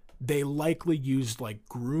 that they likely used like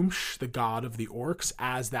Grumsh, the god of the orcs,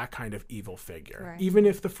 as that kind of evil figure. Right. Even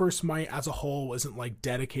if the First Might as a whole wasn't like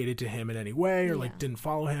dedicated to him in any way or like didn't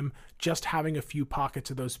follow him, just having a few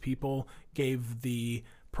pockets of those people gave the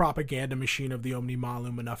propaganda machine of the Omni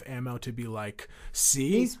Malum enough ammo to be like,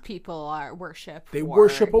 see, These people worship they war.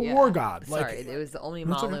 worship a war god. Sorry, Like, it was the Omni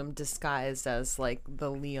Malum disguised as like the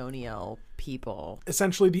Leoniel people.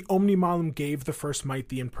 essentially, the Omni Malum gave the First Might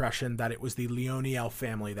the impression that it was the Leoniel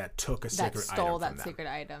family that took a that sacred stole item that from them. sacred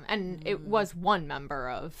item. And it was one member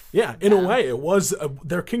of Yeah, in a way, it was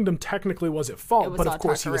their kingdom technically was at fault, It was but of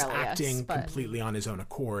course he was Tartareus, acting but- completely on his own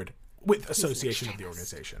accord with association of the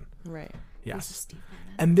organization. Right. Yes.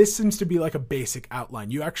 And this seems to be like a basic outline.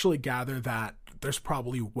 You actually gather that there's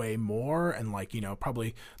probably way more and like,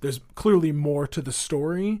 probably there's clearly more to the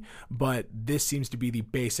story, but this seems to be the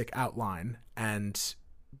basic outline. And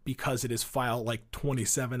because it is file like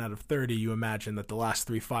 27 out of 30, you imagine that the last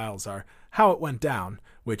 3 files are how it went down,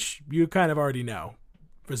 which you kind of already know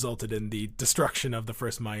resulted in the destruction of the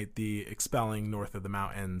First Might, the expelling north of the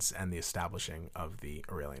mountains, and the establishing of the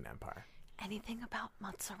Aurelian Empire. anything about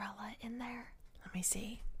mozzarella in there. Let me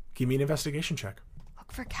see. Give me an investigation check.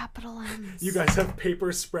 Look for capital M's. You guys have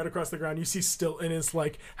papers spread across the ground. You see Stilton is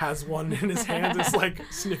like, has one in his hand, is like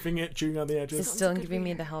sniffing it, chewing on the Is it edges. still giving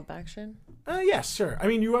me the help action? Yes, sure. I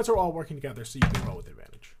mean, you guys are all working together, so you can roll with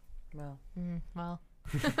advantage. Well, Well,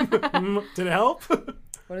 Did it help?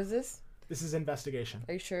 what is this? This is investigation.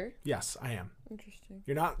 Are you sure? Yes, I am. Interesting.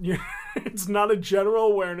 It's not a general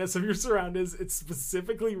awareness of your surroundings. It's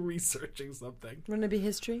specifically researching something. Wouldn't it be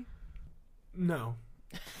history? No.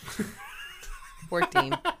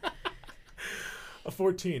 14. A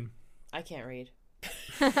 14. I can't read.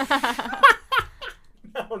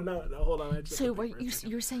 No, hold on. I just so what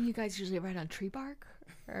you're saying you guys usually write on tree bark?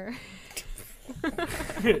 Or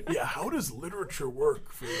Yeah, how does literature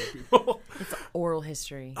work for you people? It's oral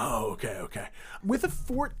history. Oh, okay. With a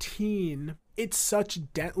 14, it's such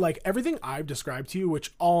like everything I've described to you,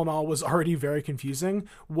 which all in all was already very confusing,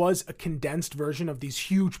 was a condensed version of these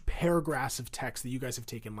huge paragraphs of text that you guys have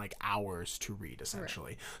taken like hours to read,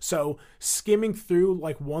 essentially. Right. So skimming through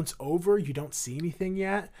like once over, you don't see anything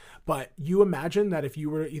yet, but you imagine that if you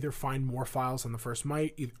were to either find more files on the First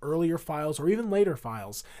Might, either earlier files or even later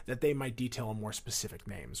files, that they might detail more specific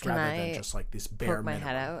names rather than just like this bare poke my minimum.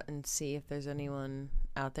 head out and see if there's anyone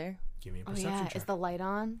out there? Give me a perception check. Is the light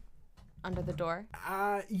on under the door?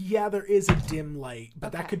 Yeah, there is a dim light,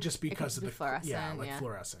 but that Okay. could just be because of the fluorescent,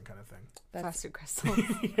 fluorescent kind of thing. Frosted crystals.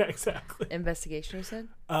 Yeah, exactly. Investigation, you said?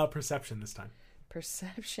 Perception this time.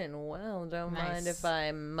 Perception. Well, don't Nice. mind if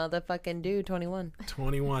I motherfucking do. 21.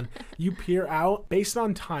 21. You peer out. Based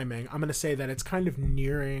on timing, I'm going to say that it's kind of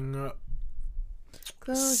nearing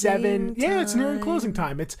Closing 7. Yeah, it's nearing time. closing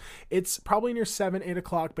time. It's probably near 7, 8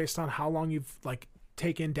 o'clock based on how long you've like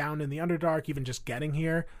taken down in the Underdark, even just getting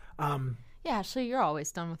here. Yeah, actually, you're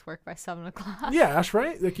always done with work by 7 o'clock. Yeah, Ash,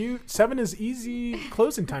 right? Like 7 is easy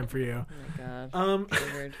closing time for you. Oh my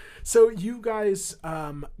god. Weird. So you guys,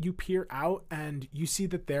 you peer out and you see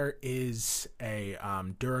that there is a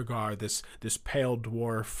Duragar, this pale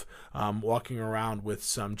dwarf, walking around with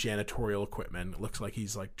some janitorial equipment. It looks like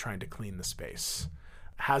he's like trying to clean the space.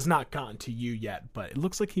 Has not gotten to you yet, but it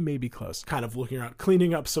looks like he may be close. Kind of looking around,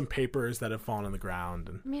 cleaning up some papers that have fallen on the ground.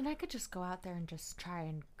 And I mean, I could just go out there and just try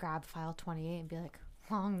and grab file 28 and be like,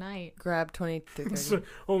 long night. Grab 20 through 30.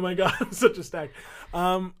 oh my god, such a stack.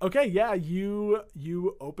 Okay, yeah,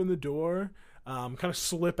 you open the door. kind of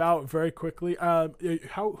slip out very quickly. How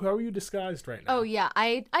are you disguised right now? Oh yeah,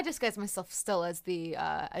 I disguise myself still as the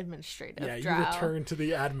administrative yeah, drow. you return to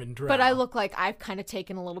the admin drow. But I look like I've kind of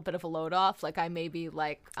taken a little bit of a load off. Like I maybe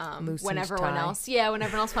like when everyone else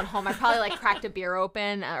went home, I probably like cracked a beer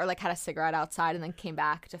open or like had a cigarette outside and then came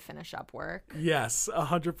back to finish up work. Yes,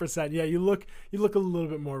 100%. Yeah, you look a little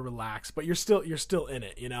bit more relaxed, but you're still in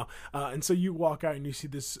it, you know. And so you walk out and you see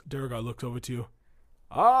this Durgar looks over to you.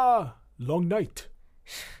 Ah, long night.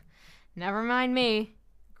 Never mind me.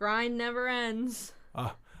 Grind never ends.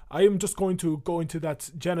 I am just going to go into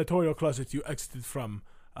that janitorial closet you exited from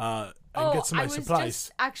and get some of my supplies. I was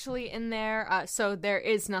just actually in there. So there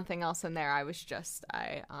is nothing else in there. I was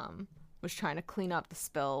trying to clean up the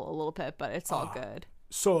spill a little bit, but it's all good.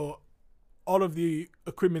 So all of the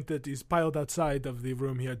equipment that is piled outside of the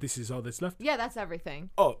room here, this is all that's left? Yeah, that's everything.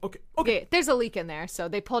 Oh, okay. Yeah, there's a leak in there, so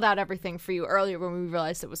they pulled out everything for you earlier when we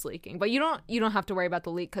realized it was leaking. But you don't have to worry about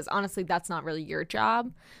the leak because honestly, that's not really your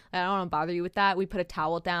job. I don't want to bother you with that. We put a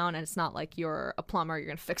towel down, and it's not like you're a plumber. You're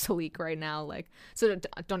gonna fix a leak right now, so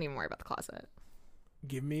don't even worry about the closet.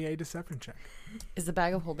 Give me a deception check. Is the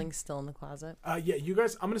bag of holding still in the closet? Yeah, you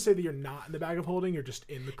guys, I'm going to say that you're not in the bag of holding. You're just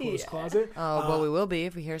in the closed closet. Oh, well, we will be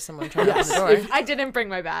if we hear someone trying to open the door. I didn't bring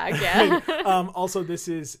my bag, yeah. Also, this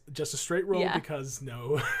is just a straight roll Yeah. because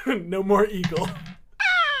no more eagle.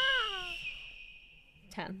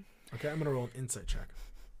 10. Okay, I'm going to roll an insight check.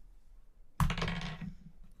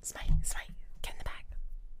 Smite, get in the bag.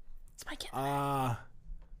 Smite, get in the bag.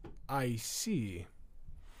 I see.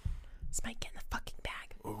 Smite, get in the fucking bag.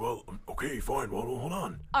 Well, okay, fine. Well, hold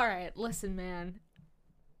on. All right, listen, man.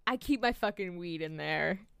 I keep my fucking weed in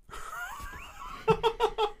there.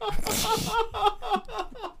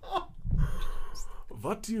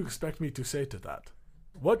 What do you expect me to say to that?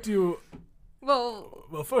 What do you... Well,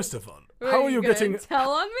 Well, first of all, how are you gonna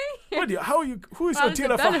tell on me? What do you, how are you... Who is How your does it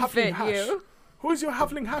dealer for benefit Halfling hash? you? Who is your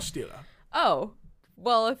Halfling hash dealer? Oh,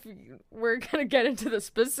 well, if we're gonna get into the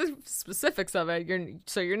specifics of it,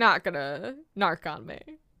 you're not gonna narc on me.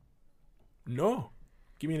 No.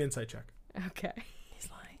 Give me an insight check. Okay. He's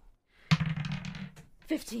lying.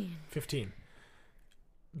 15.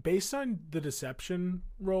 Based on the deception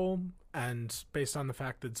roll and based on the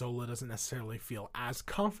fact that Zola doesn't necessarily feel as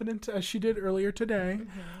confident as she did earlier today,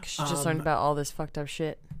 She just learned about all this fucked up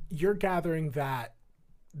shit. you're gathering that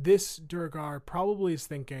this Durgar probably is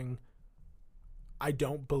thinking, I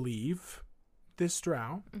don't believe this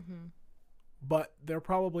drow, but they're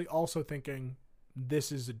probably also thinking,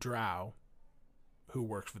 this is a drow who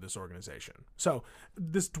works for this organization. So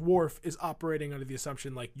this dwarf is operating under the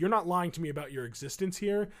assumption, like, you're not lying to me about your existence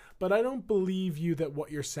here, but I don't believe you that what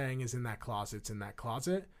you're saying is in that closet's in that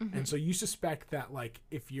closet. And so you suspect that, like,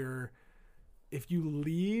 if you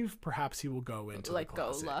leave, perhaps he will go into Like the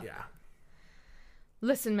closet. Gola. Yeah.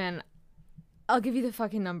 Listen, man, I'll give you the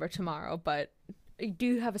fucking number tomorrow, but do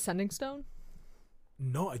you have a sending stone?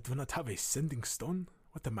 No, I do not have a sending stone.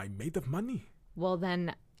 What, am I made of money? Well,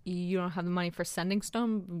 then you don't have the money for sending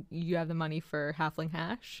stone. You have the money for halfling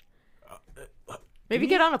hash. Maybe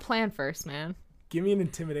get on a plan first, man. Give me an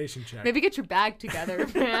intimidation check. Maybe get your bag together,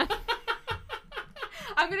 man.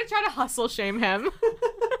 I'm gonna try to hustle shame him.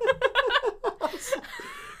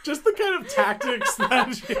 Just the kind of tactics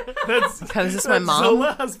that's God, is this my mom?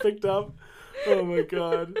 Zola has picked up. Oh my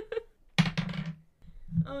god.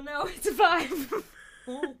 Oh no, it's a 5.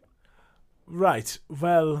 Right.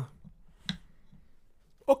 Well.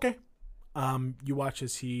 Okay. You watch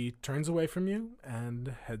as he turns away from you and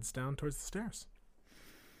heads down towards the stairs.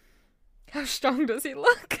 How strong does he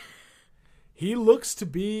look? He looks to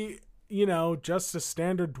be, just a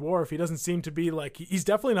standard dwarf. He doesn't seem to be like, he's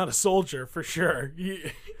definitely not a soldier for sure.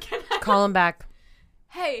 Call him back.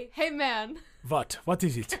 Hey, man. What? What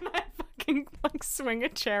is it? Can I fucking swing a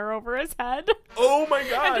chair over his head? Oh my And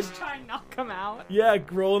god. just try and knock him out. Yeah,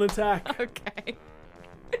 roll an attack. Okay.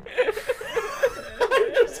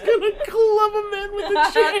 I'm just gonna club him in with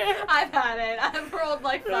the chair. I've had it. I've rolled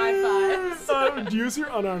like 5 5s. Use your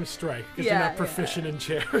unarmed strike because Yeah, you're not proficient in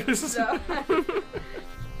chairs.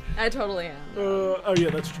 I totally am. Oh yeah,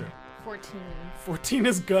 that's true. 14. 14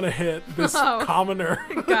 is gonna hit this Oh. commoner.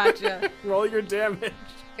 Gotcha. Roll your damage.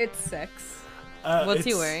 It's 6. What's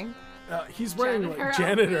he it's- wearing? He's wearing like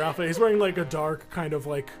janitor outfit. He's wearing like a dark kind of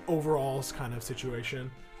like overalls kind of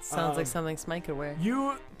situation. Sounds like something Smite could wear.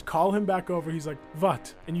 You call him back over. He's like,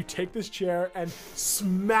 "What?" And you take this chair and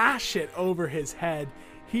smash it over his head.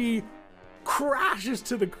 He crashes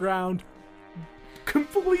to the ground,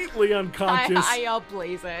 completely unconscious. I yell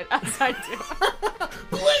blaze it as I do.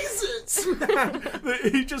 Blaze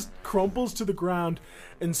it! He just crumples to the ground,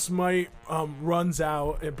 and Smite runs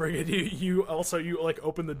out. And Brigid, you like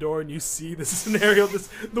open the door and you see this scenario.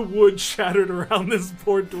 The wood shattered around this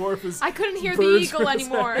poor dwarf. As I couldn't hear the birds eagle from his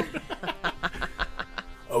anymore. head.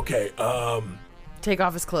 Okay, Take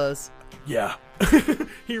off his clothes. yeah.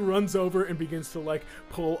 He runs over and begins to like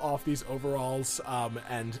pull off these overalls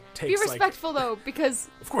and Be takes respectful though, because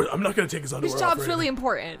Of course, I'm not gonna take his underwear his off. job's or really anything.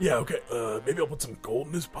 important. Yeah, okay. Maybe I'll put some gold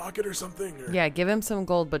in his pocket or something. Or... Yeah, give him some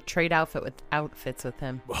gold, but trade outfits with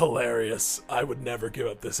him. Hilarious. I would never give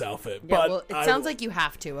up this outfit. Yeah, but well, it I sounds will- like you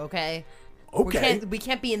have to. Okay. Okay. We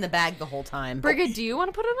can't be in the bag the whole time. Brigid, do you want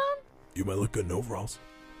to put it on? You might look good in overalls.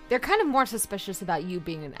 They're kind of more suspicious about you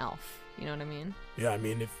being an elf. You know what I mean? Yeah, I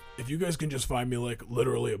mean, if you guys can just find me like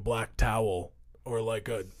literally a black towel or like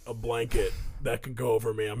a blanket that can go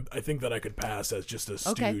over me, I think that I could pass as just a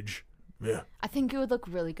Okay. stooge. Yeah, I think you would look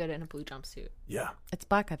really good in a blue jumpsuit. yeah. It's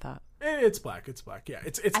black, I thought. It's black. It's black. Yeah,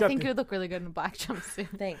 it's I got think the- you would look really good in a black jumpsuit.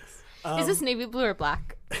 Thanks. Is this navy blue or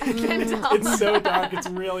black? I can't tell. It's so dark. It's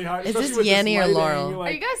really hard. Is especially this with Yanni or lighting, Laurel?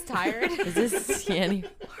 like- Are you guys tired? Is this Yanni?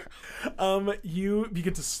 You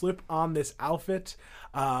begin to slip on this outfit.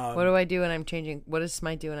 What do I do when I'm changing? What does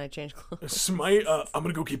Smite do when I change clothes? Smite, I'm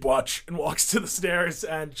gonna go keep watch, and walks to the stairs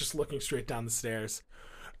and just looking straight down the stairs.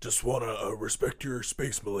 Just wanna respect your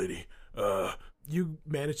space, milady. You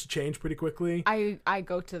manage to change pretty quickly. I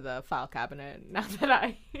go to the file cabinet now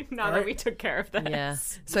that Alright. we took care of this. Yeah.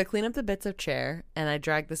 So I clean up the bits of chair and I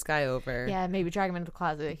drag this guy over. Yeah, maybe drag him into the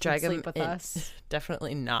closet. He Drag can him sleep with in- us.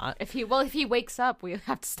 Definitely not. If he wakes up, we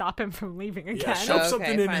have to stop him from leaving again. Yeah, shove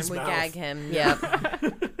something in fine. his we mouth. gag him. Yep.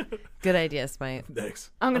 Good idea, Smite. Thanks.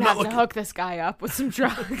 I'm gonna not have to hook this guy up with some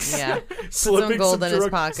drugs. Yeah. Put Slipping some gold in his drugs-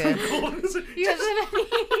 pocket. some gold in his- You know what I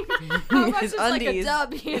mean? How much His is like a undies.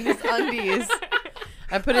 dub? In his undies.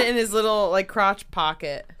 I put it in his little like crotch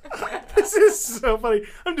pocket. This is so funny.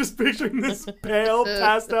 I'm just picturing this pale,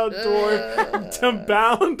 passed out dwarf,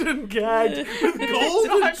 bound and gagged with gold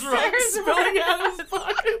and drugs spilling out of his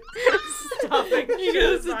pocket. Stopping. He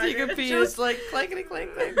goes to take a pee. Just like clankety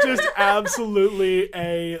clank clank. Just absolutely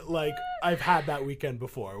I've had that weekend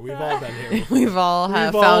before. We've all been here before. We've all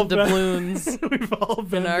all found been- doubloons We've all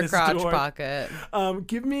been in our this crotch dwarf. pocket.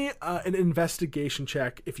 Give me an investigation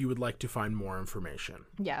check if you would like to find more information.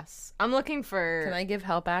 Yes, I'm looking for Can I give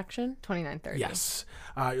help action? 2930. Yes.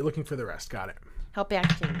 You're looking for the rest. Got it. Help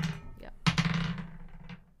action.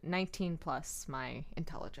 19 plus my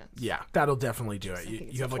intelligence. Yeah, that'll definitely do it. I You, think you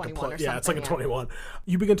it's have a like a 21 or yeah, it's like a something, yeah. 21.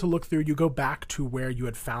 You begin to look through. You go back to where you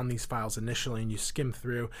had found these files initially, and you skim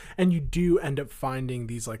through, and you do end up finding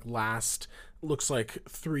these like last looks like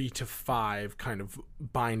 3 to 5 kind of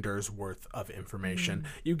binders worth of information.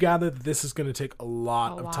 You gather that this is going to take a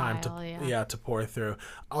lot A of time while, to yeah. to pour through.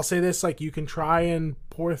 I'll say this, like, you can try and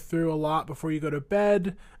pour through a lot before you go to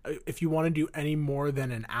bed. If you want to do any more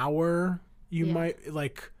than an hour, you Yeah. might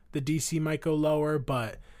like the DC might go lower,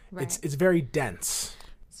 but Right. it's very dense.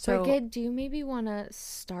 So Brigid, do you maybe want to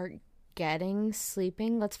start getting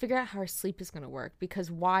sleeping? Let's figure out how our sleep is going to work,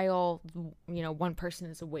 because while one person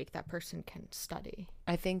is awake, that person can study.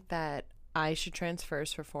 I think that I should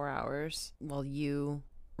transfers for 4 hours while you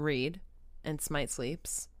read and Smite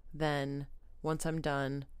sleeps. Then once I'm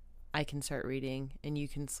done, I can start reading and you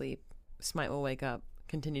can sleep. Smite will wake up,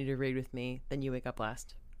 continue to read with me, then you wake up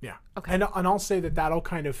last. Yeah. Okay. And I'll say that that'll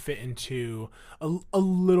kind of fit into a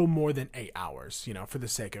little more than 8 hours, for the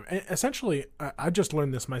sake of essentially, I just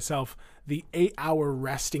learned this myself, the 8-hour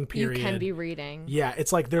resting period. You can be reading. Yeah,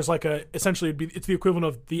 it's like there's like essentially it's the equivalent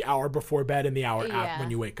of the hour before bed and the hour Yeah. when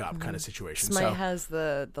you wake up kind of situation. Smite So has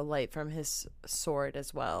the light from his sword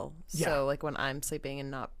as well. Yeah. So like when I'm sleeping and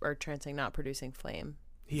not trancing, not producing flame,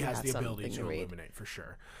 he you has have the ability something to read. illuminate for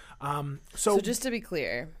sure. So just to be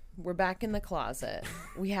clear, we're back in the closet.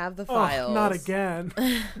 We have the oh, files. not again.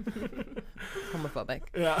 Homophobic.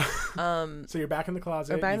 Yeah. So you're back in the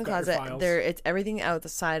closet. We're back in the you've got your closet. files. There, it's everything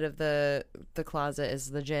outside of the closet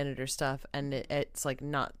is the janitor stuff, and it's like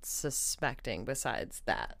not suspecting. Besides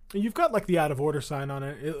that, You've got like the out of order sign on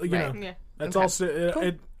it. You Right. know, Yeah. that's Okay. also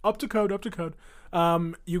Cool. up to code. Up to code.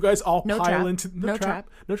 You guys all No pile trap. into No trap.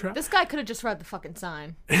 No trap. This guy could have just read the fucking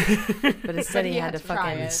sign. but instead he he had had to to try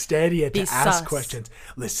fucking it. Instead, you had to Be ask sus. questions.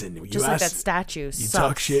 Listen, you just ask, like that statue. You sus.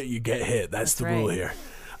 talk shit, you get hit. That's the rule right. here.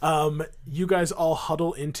 You guys all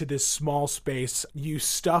huddle into this small space. You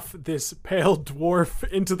stuff this pale dwarf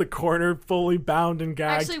into the corner, fully bound and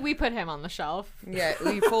gagged. Actually, we put him on the shelf. Yeah,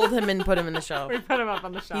 we fold him and put him in the shelf. We put him up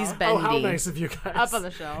on the shelf. He's oh, bendy. how nice of you guys! Up on the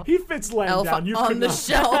shelf. He fits laying Elf down. You on could the not.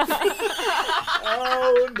 shelf.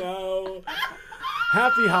 Oh no!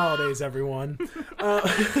 Happy holidays, everyone.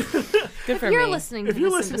 Good for You're me. listening If to you're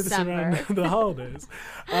this in listening to this around December. the holidays.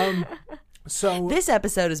 So This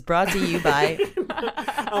episode is brought to you by.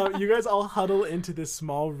 you guys all huddle into this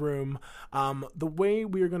small room. The way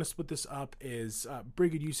we are going to split this up is,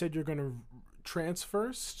 Brigid, you said you're going to trance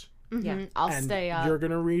first? Yeah. I'll and stay up. you're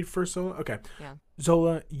going to read first, Zola? Okay. Yeah.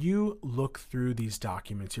 Zola, you look through these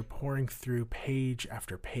documents. You're pouring through page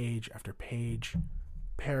after page after page,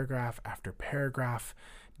 paragraph after paragraph,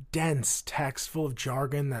 dense text full of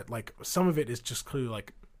jargon that, like, some of it is just clearly,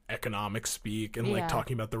 like, economic speak and, like, Yeah.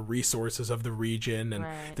 talking about the resources of the region. And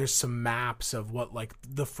Right. there's some maps of what, like,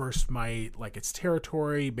 the First Might, like, its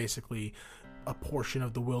territory, basically a portion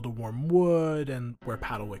of the Wilderwarm Wood and where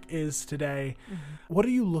Paddlewick is today. What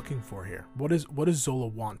are you looking for here? What does Zola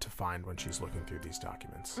want to find when she's looking through these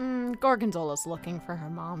documents? Gorgonzola's looking for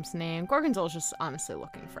her mom's name. Gorgonzola's just honestly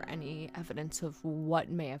looking for any evidence of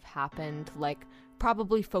what may have happened, like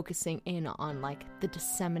probably focusing in on like the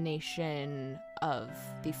dissemination of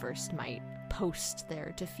the First Might post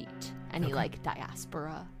their defeat. Any like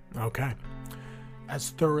diaspora. Okay.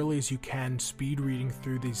 As thoroughly as you can, speed reading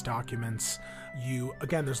through these documents.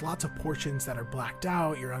 Again, there's lots of portions that are blacked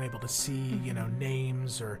out. You're unable to see,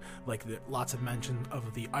 names or like lots of mention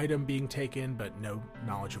of the item being taken, but no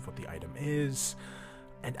knowledge of what the item is.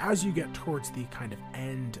 And as you get towards the kind of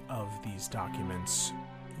end of these documents,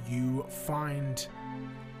 you find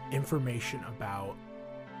information about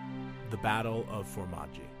the Battle of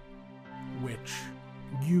Formaggio, which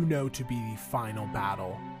you know to be the final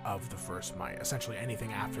battle of the First Might. Essentially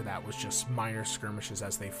anything after that was just minor skirmishes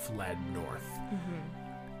as they fled north.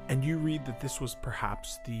 And you read that this was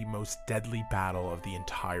perhaps the most deadly battle of the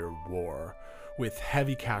entire war, with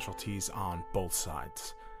heavy casualties on both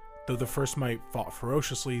sides. Though the First Might fought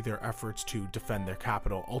ferociously, their efforts to defend their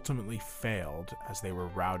capital ultimately failed as they were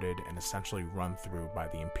routed and essentially run through by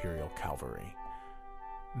the Imperial cavalry.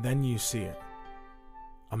 Then you see it.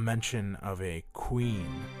 A mention of a Queen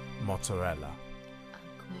Mozzarella,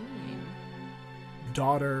 Queen.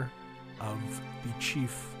 daughter of the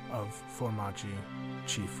chief of Formaggio,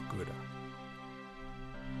 Chief Gouda.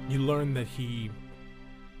 You learn that he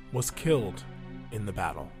was killed in the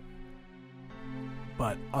battle,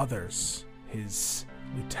 but others, his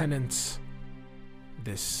lieutenants,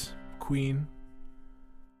 this queen,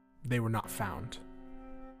 they were not found.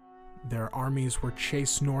 Their armies were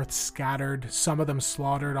chased north, scattered, some of them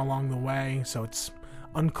slaughtered along the way, so it's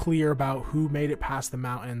unclear about who made it past the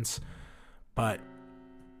mountains. But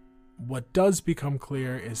what does become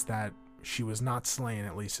clear is that she was not slain,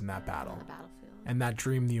 at least in that battle. On the battlefield. And that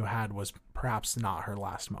dream that you had was perhaps not her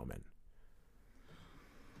last moment.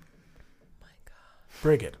 My God.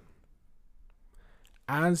 Brigid,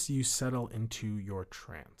 as you settle into your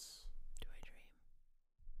trance. Do I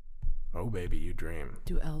dream? Oh, baby, you dream.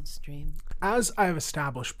 Do elves dream? As I have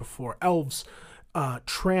established before, elves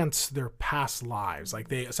trance their past lives. Like,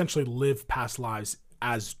 they essentially live past lives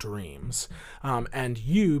as dreams. And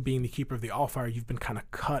you, being the keeper of the Allfire, you've been kind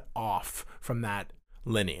of cut off from that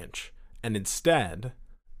lineage. And instead,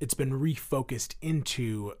 it's been refocused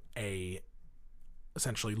into a,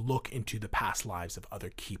 essentially, look into the past lives of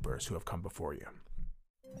other keepers who have come before you.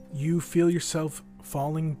 You feel yourself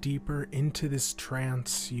falling deeper into this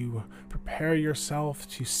trance. You prepare yourself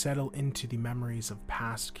to settle into the memories of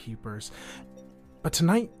past keepers. But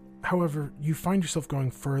tonight, however, you find yourself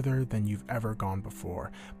going further than you've ever gone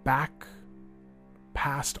before. Back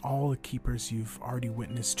past all the keepers you've already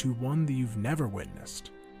witnessed to one that you've never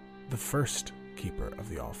witnessed. The first keeper of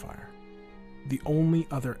the Allfire. The only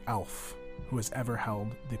other elf who has ever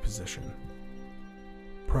held the position.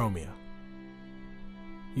 Promia.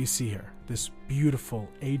 You see her, this beautiful,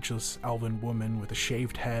 ageless elven woman with a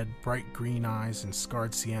shaved head, bright green eyes, and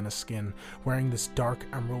scarred sienna skin, wearing this dark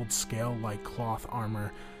emerald scale-like cloth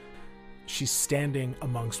armor. She's standing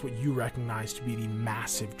amongst what you recognize to be the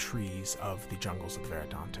massive trees of the jungles of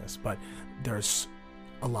Veridontis, but there's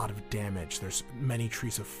a lot of damage. There's many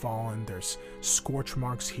trees have fallen, there's scorch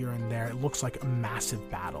marks here and there. It looks like a massive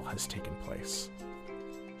battle has taken place.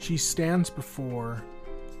 She stands before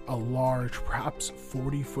a large, perhaps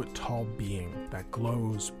 40-foot tall being that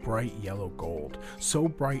glows bright yellow gold. So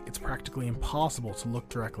bright it's practically impossible to look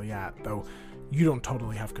directly at, though you don't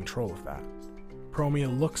totally have control of that.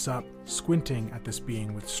 Promia looks up, squinting at this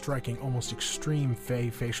being with striking, almost extreme fey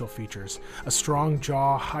facial features. A strong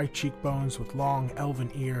jaw, high cheekbones with long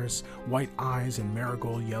elven ears, white eyes, and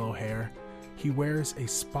marigold yellow hair. He wears a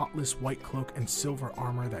spotless white cloak and silver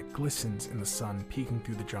armor that glistens in the sun, peeking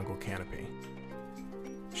through the jungle canopy.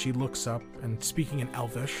 She looks up and, speaking in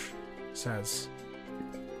Elvish, says,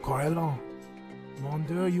 "Corellon, mon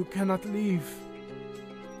Dieu, you cannot leave.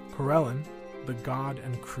 Corellin, the god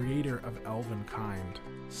and creator of elven kind,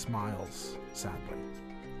 smiles sadly.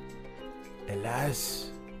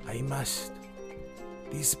 Alas, I must.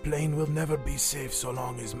 This plane will never be safe so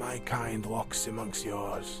long as my kind walks amongst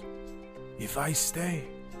yours. If I stay,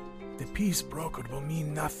 the peace brokered will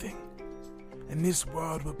mean nothing, and this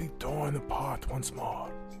world will be torn apart once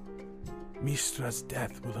more. Mistra's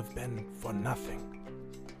death will have been for nothing.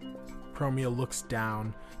 Promia looks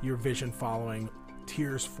down, your vision following,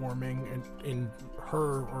 tears forming in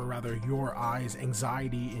her, or rather your eyes,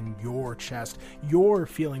 anxiety in your chest. You're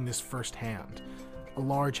feeling this firsthand. A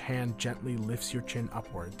large hand gently lifts your chin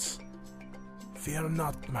upwards. Fear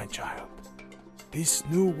not, my child. This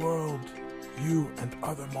new world you and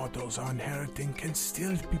other mortals are inheriting can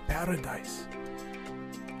still be paradise,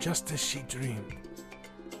 just as she dreamed.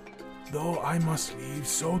 Though I must leave,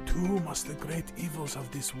 so too must the great evils of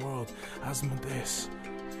this world, Asmodeus,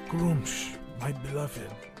 Grumsh, my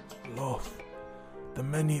beloved, Loth. The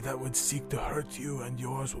many that would seek to hurt you and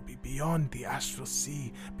yours will be beyond the astral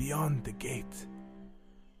sea, beyond the gate.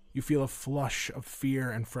 You feel a flush of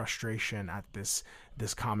fear and frustration at this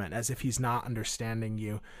comment, as if he's not understanding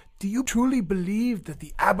you. Do you truly believe that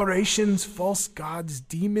the aberrations, false gods,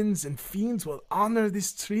 demons, and fiends will honor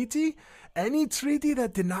this treaty? Any treaty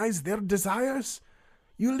that denies their desires?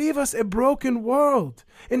 You leave us a broken world,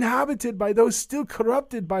 inhabited by those still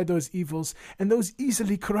corrupted by those evils, and those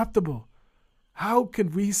easily corruptible. How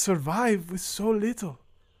can we survive with so little?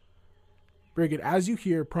 Brigid, as you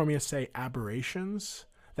hear Promia say aberrations,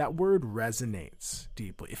 that word resonates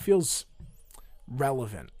deeply. It feels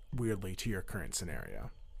relevant, weirdly, to your current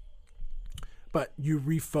scenario. But you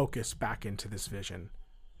refocus back into this vision.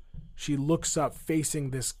 She looks up, facing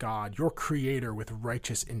this god, your creator, with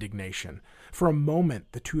righteous indignation. For a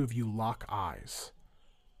moment, the two of you lock eyes.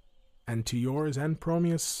 And to yours and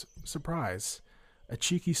Promia's surprise, a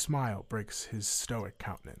cheeky smile breaks his stoic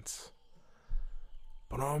countenance.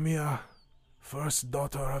 Promia, first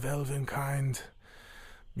daughter of elven kind,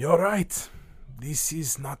 you're right. This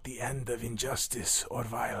is not the end of injustice or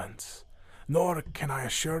violence, nor can I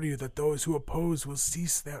assure you that those who oppose will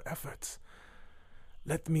cease their efforts.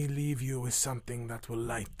 Let me leave you with something that will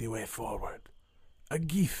light the way forward. A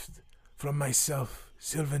gift from myself,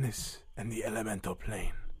 Sylvanus, and the elemental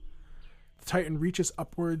plane. The Titan reaches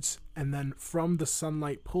upwards and then from the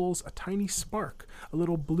sunlight pulls a tiny spark, a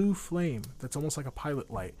little blue flame that's almost like a pilot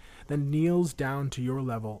light, then kneels down to your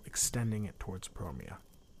level, extending it towards Promia.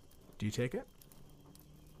 Do you take it?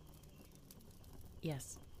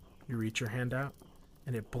 Yes. You reach your hand out,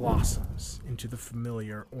 and it blossoms into the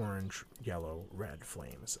familiar orange, yellow, red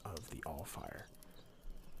flames of the Allfire.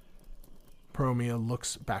 Promia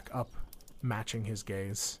looks back up, matching his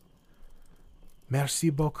gaze. Merci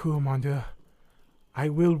beaucoup, mon Dieu. I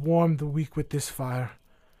will warm the weak with this fire,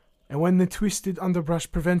 and when the twisted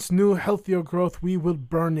underbrush prevents new, healthier growth, we will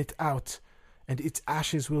burn it out, and its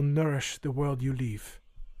ashes will nourish the world you leave.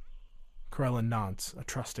 Corellin nods, a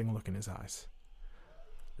trusting look in his eyes.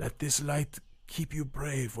 Let this light keep you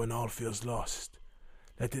brave when all feels lost.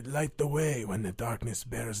 Let it light the way when the darkness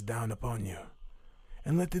bears down upon you.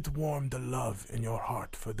 And let it warm the love in your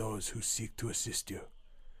heart for those who seek to assist you.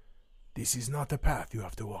 This is not a path you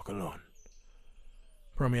have to walk alone.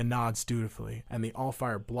 Promia nods dutifully, and the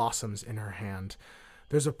Allfire blossoms in her hand.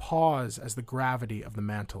 There's a pause as the gravity of the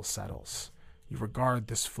mantle settles. You regard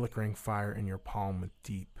this flickering fire in your palm with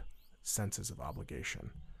deep senses of obligation.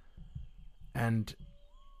 And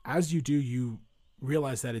as you do, you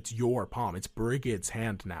realize that it's your palm. It's Brigid's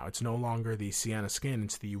hand now. It's no longer the sienna skin.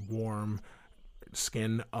 It's the warm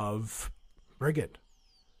skin of Brigid.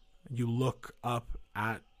 You look up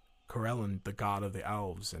at Corellin, the god of the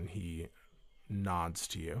elves, and he nods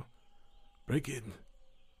to you. Brigid,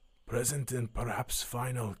 present and perhaps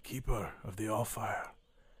final keeper of the Allfire.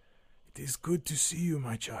 It is good to see you,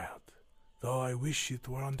 my child, though I wish it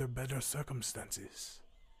were under better circumstances.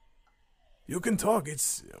 You can talk.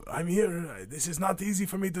 I'm here. This is not easy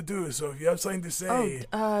for me to do, so if you have something to say...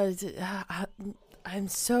 I'm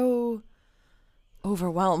so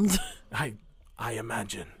overwhelmed. I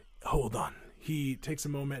imagine. Hold on. He takes a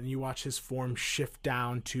moment and you watch his form shift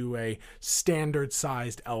down to a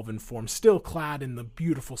standard-sized elven form, still clad in the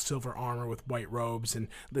beautiful silver armor with white robes and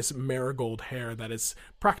this marigold hair that is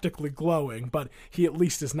practically glowing, but he at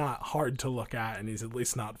least is not hard to look at, and he's at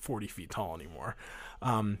least not 40 feet tall anymore.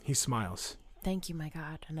 He smiles. Thank you, my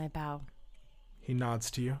God, and I bow. He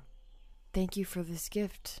nods to you. Thank you for this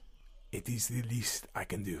gift. It is the least I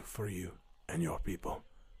can do for you and your people,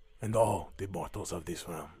 and all the mortals of this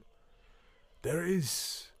realm. There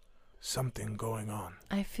is something going on.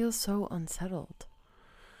 I feel so unsettled.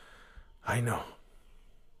 I know.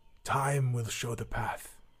 Time will show the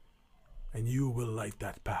path, and you will light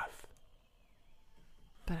that path.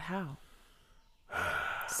 But how?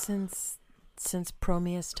 Since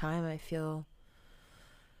Prometheus time, I feel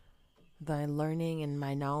the learning and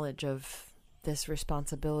my knowledge of this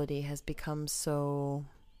responsibility has become so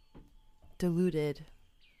diluted,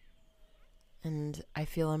 and I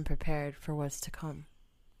feel unprepared for what's to come.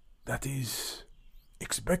 That is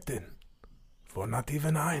expected, for not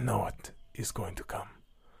even I know what is going to come.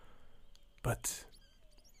 But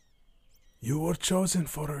you were chosen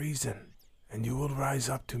for a reason, and you will rise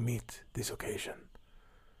up to meet this occasion.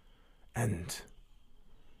 And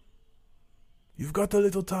you've got a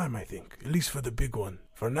little time, I think, at least for the big one.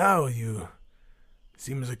 For now,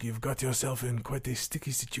 seems like you've got yourself in quite a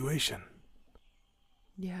sticky situation.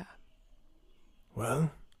 Yeah.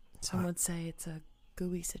 Well, Some would say it's a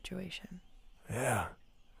gooey situation. yeah,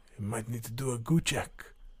 you might need to do a goo check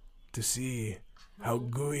to see how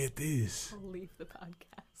gooey it is. I'll leave the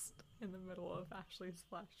podcast in the middle of Ashley's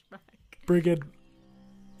flashback. Brigid,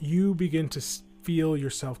 you begin to feel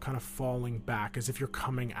yourself kind of falling back as if you're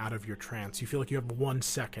coming out of your trance. You feel like you have 1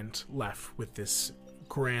 second left with this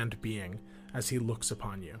grand being as he looks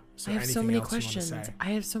upon you. I have so many questions.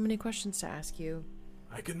 I have so many questions to ask you.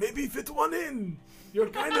 I can maybe fit one in. You're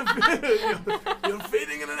kind of you're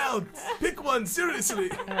fading in and out. Pick one,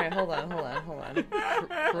 seriously. All right, hold on.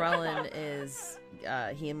 Krellin is,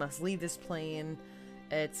 he must leave this plane.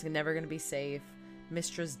 It's never going to be safe.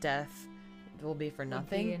 Mistra's death will be for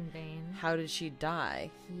nothing. Would be in vain. How did she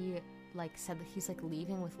die? He said that he's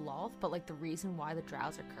leaving with Lolth, but the reason why the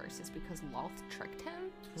drows are cursed is because Lolth tricked him.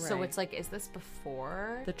 So Right. it's is this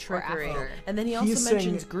before The or trickery. after? And then he He's also saying-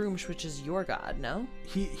 mentions Groomsh, which is your god, no?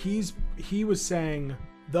 He was saying,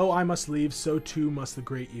 though I must leave, so too must the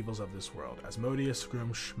great evils of this world. Asmodeus,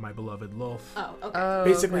 Grumsh, my beloved Lolth. Oh, okay.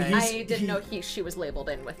 Basically, okay. he's- I didn't know she was labeled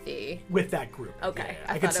in with the. With that group. Okay,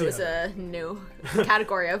 Yeah, I could thought see it was that. a new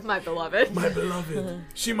category of my beloved. My beloved,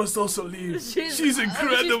 she must also leave. She's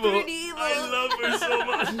incredible. pretty evil. I love her so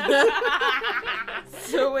much.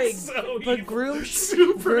 So wait, So but evil. Groomsh,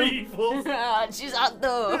 Super evil. She's out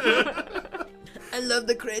though. I love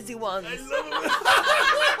the crazy ones.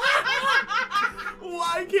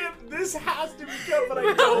 Why can't this has to be cut? But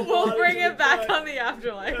I don't We'll want bring to it back cut. on the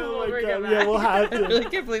afterlife. Oh We'll my bring god! it back. Yeah, we'll have I to. really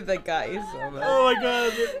can't believe that guy is so bad. Oh my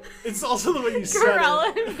god! It's also the way you said it.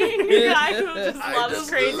 Krellin being the guy who just loves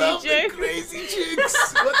crazy love the chicks. crazy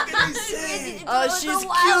chicks. What can I say? She's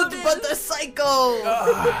cute, but the psycho.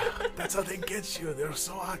 That's how they get you. They're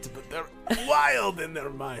so hot, but they're wild in their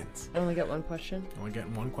minds. I only got one question. Only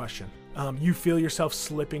getting one question. You feel yourself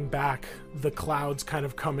slipping back, the clouds kind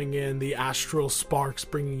of coming in, the astral sparks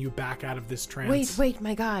bringing you back out of this trance. Wait,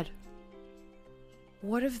 my god.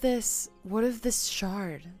 What if this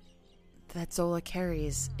shard that Zola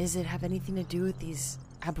carries, is it have anything to do with these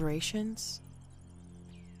aberrations?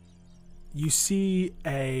 You see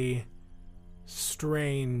a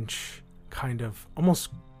strange kind of almost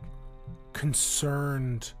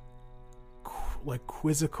concerned,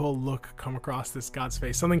 quizzical look come across this god's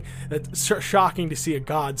face. Something that's shocking to see a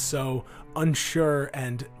god so unsure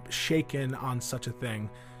and shaken on such a thing.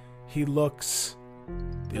 He looks.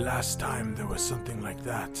 The last time there was something like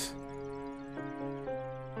that,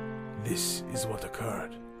 this is what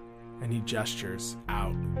occurred. And he gestures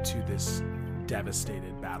out to this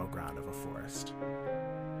devastated battleground of a forest.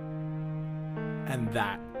 And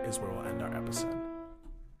that is where we'll end our episode.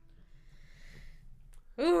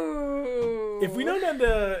 Ooh. If we don't end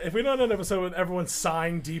an episode with everyone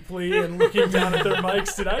sighing deeply and looking down at their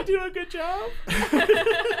mics, did I do a good job?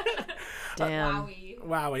 Damn.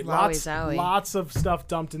 Wow, wait, Wowie, lots of stuff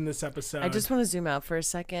dumped in this episode. I just want to zoom out for a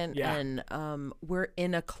second. Yeah. And we're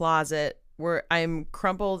in a closet where I'm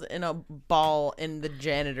crumpled in a ball in the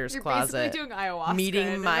janitor's You're closet, basically doing ayahuasca meeting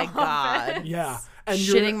in my an office. god, Yeah. And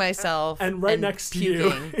you're- shitting myself, And right next to puking.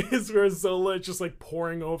 you is where Zola is just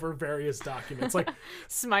poring over various documents.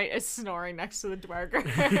 Smite is snoring next to the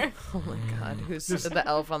dwerger. Oh my god, who's the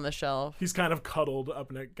elf on the shelf? he's kind of cuddled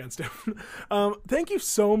up against him. Thank you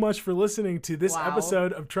so much for listening to this Wow.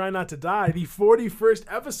 episode of Try Not to Die, the 41st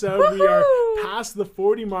episode. We are past the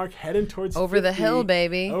 40 mark, heading towards Over the 50. hill,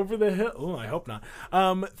 baby. Over the hill. Oh, I hope not.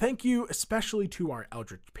 Thank you especially to our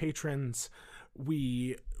Eldritch patrons.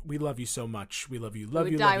 We love you so much. We love you. Love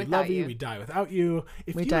would you. die Love you. without Love you. you. We die without you.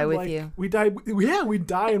 If We you die would with you. We die. Yeah, we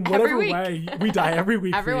die in whatever week. way. We die every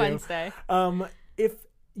week. Every for you. Wednesday. If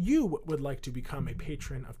you would like to become a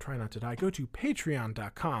patron of Try Not to Die, go to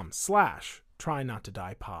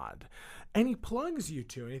patreon.com/trynottodiepod. Any plugs, you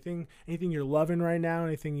two? Anything you're loving right now?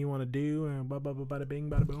 Anything you want to do? Bada bing,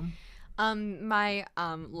 bada boom. My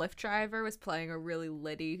Lyft driver was playing a really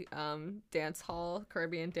litty Caribbean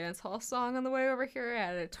dance hall song on the way over here. I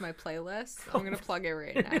added it to my playlist. I'm gonna plug it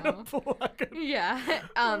right now. Yeah.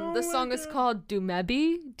 The song is called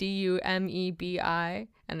Dumebi, Dumebi,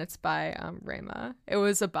 and it's by Rema. It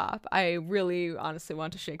was a bop. I really honestly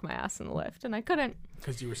wanted to shake my ass in the Lyft, and I couldn't.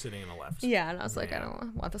 Because you were sitting in a Lyft. Yeah, and I was like, I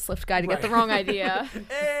don't want this Lyft guy to get the wrong idea.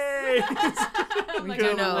 Hey! I'm like,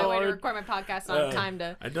 I know. I way to record my podcast on time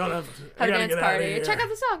to I don't have to. have I a gotta dance get out of party. here. Check out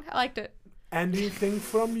the song. I liked it. Anything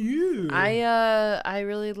from you? I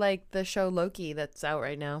really like the show Loki that's out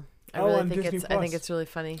right now. I on think Disney I Plus. think it's really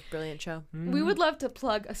funny, brilliant show. We would love to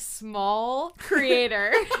plug a small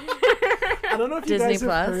creator. I don't know if you Disney guys have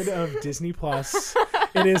Plus. heard of Disney Plus.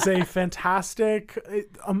 It is a fantastic,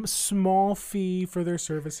 small fee for their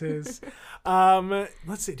services.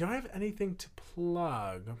 Let's see. Do I have anything to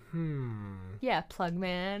plug? Yeah, plug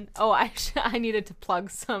man. Oh, I needed to plug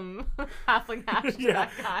some halfling hash to Yeah,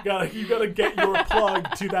 that guy. you gotta get your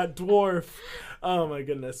plug to that dwarf. Oh my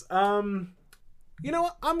goodness. You know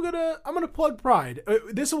what? I'm gonna plug Pride.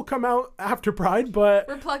 This will come out after Pride, but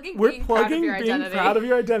We're plugging being being proud of your identity. proud of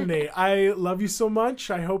your identity. I love you so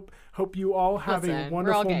much. I hope you all have a Listen, we're all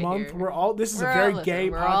wonderful gay month. here. This is We're a very all- gay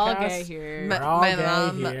we're podcast. all gay here. We're all My gay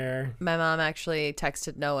mom- here. My mom actually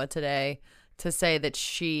texted Noah today to say that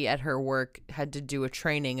she at her work had to do a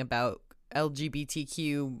training about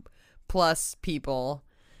LGBTQ plus people,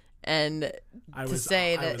 and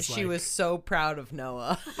she was so proud of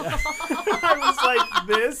Noah. I was like,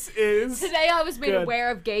 this is Today I was made Good.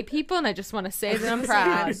 aware of gay people, and I just want to say that I'm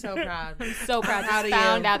proud. So proud. I'm so proud. Proud I of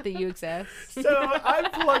found you. out that you exist. So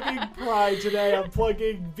I'm plugging Pride today. I'm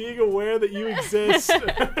plugging being aware that you exist.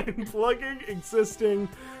 I'm plugging existing.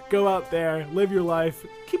 Go out there, live your life.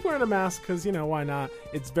 Keep wearing a mask because, why not?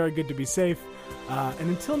 It's very good to be safe. And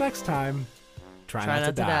until next time, try not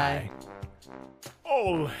to die.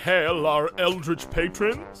 All hail our eldritch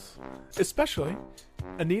patrons. Especially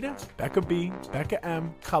Anita, Becca B, Becca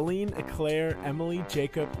M, Colleen, Eclair, Emily,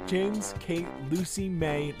 Jacob, James, Kate, Lucy,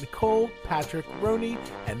 May, Nicole, Patrick, Roni,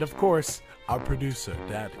 and of course, our producer,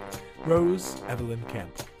 Daddy, Rose Evelyn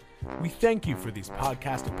Kemp. We thank you for these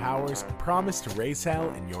podcasting powers and promise to raise hell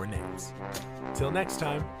in your names. Till next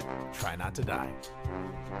time, try not to die.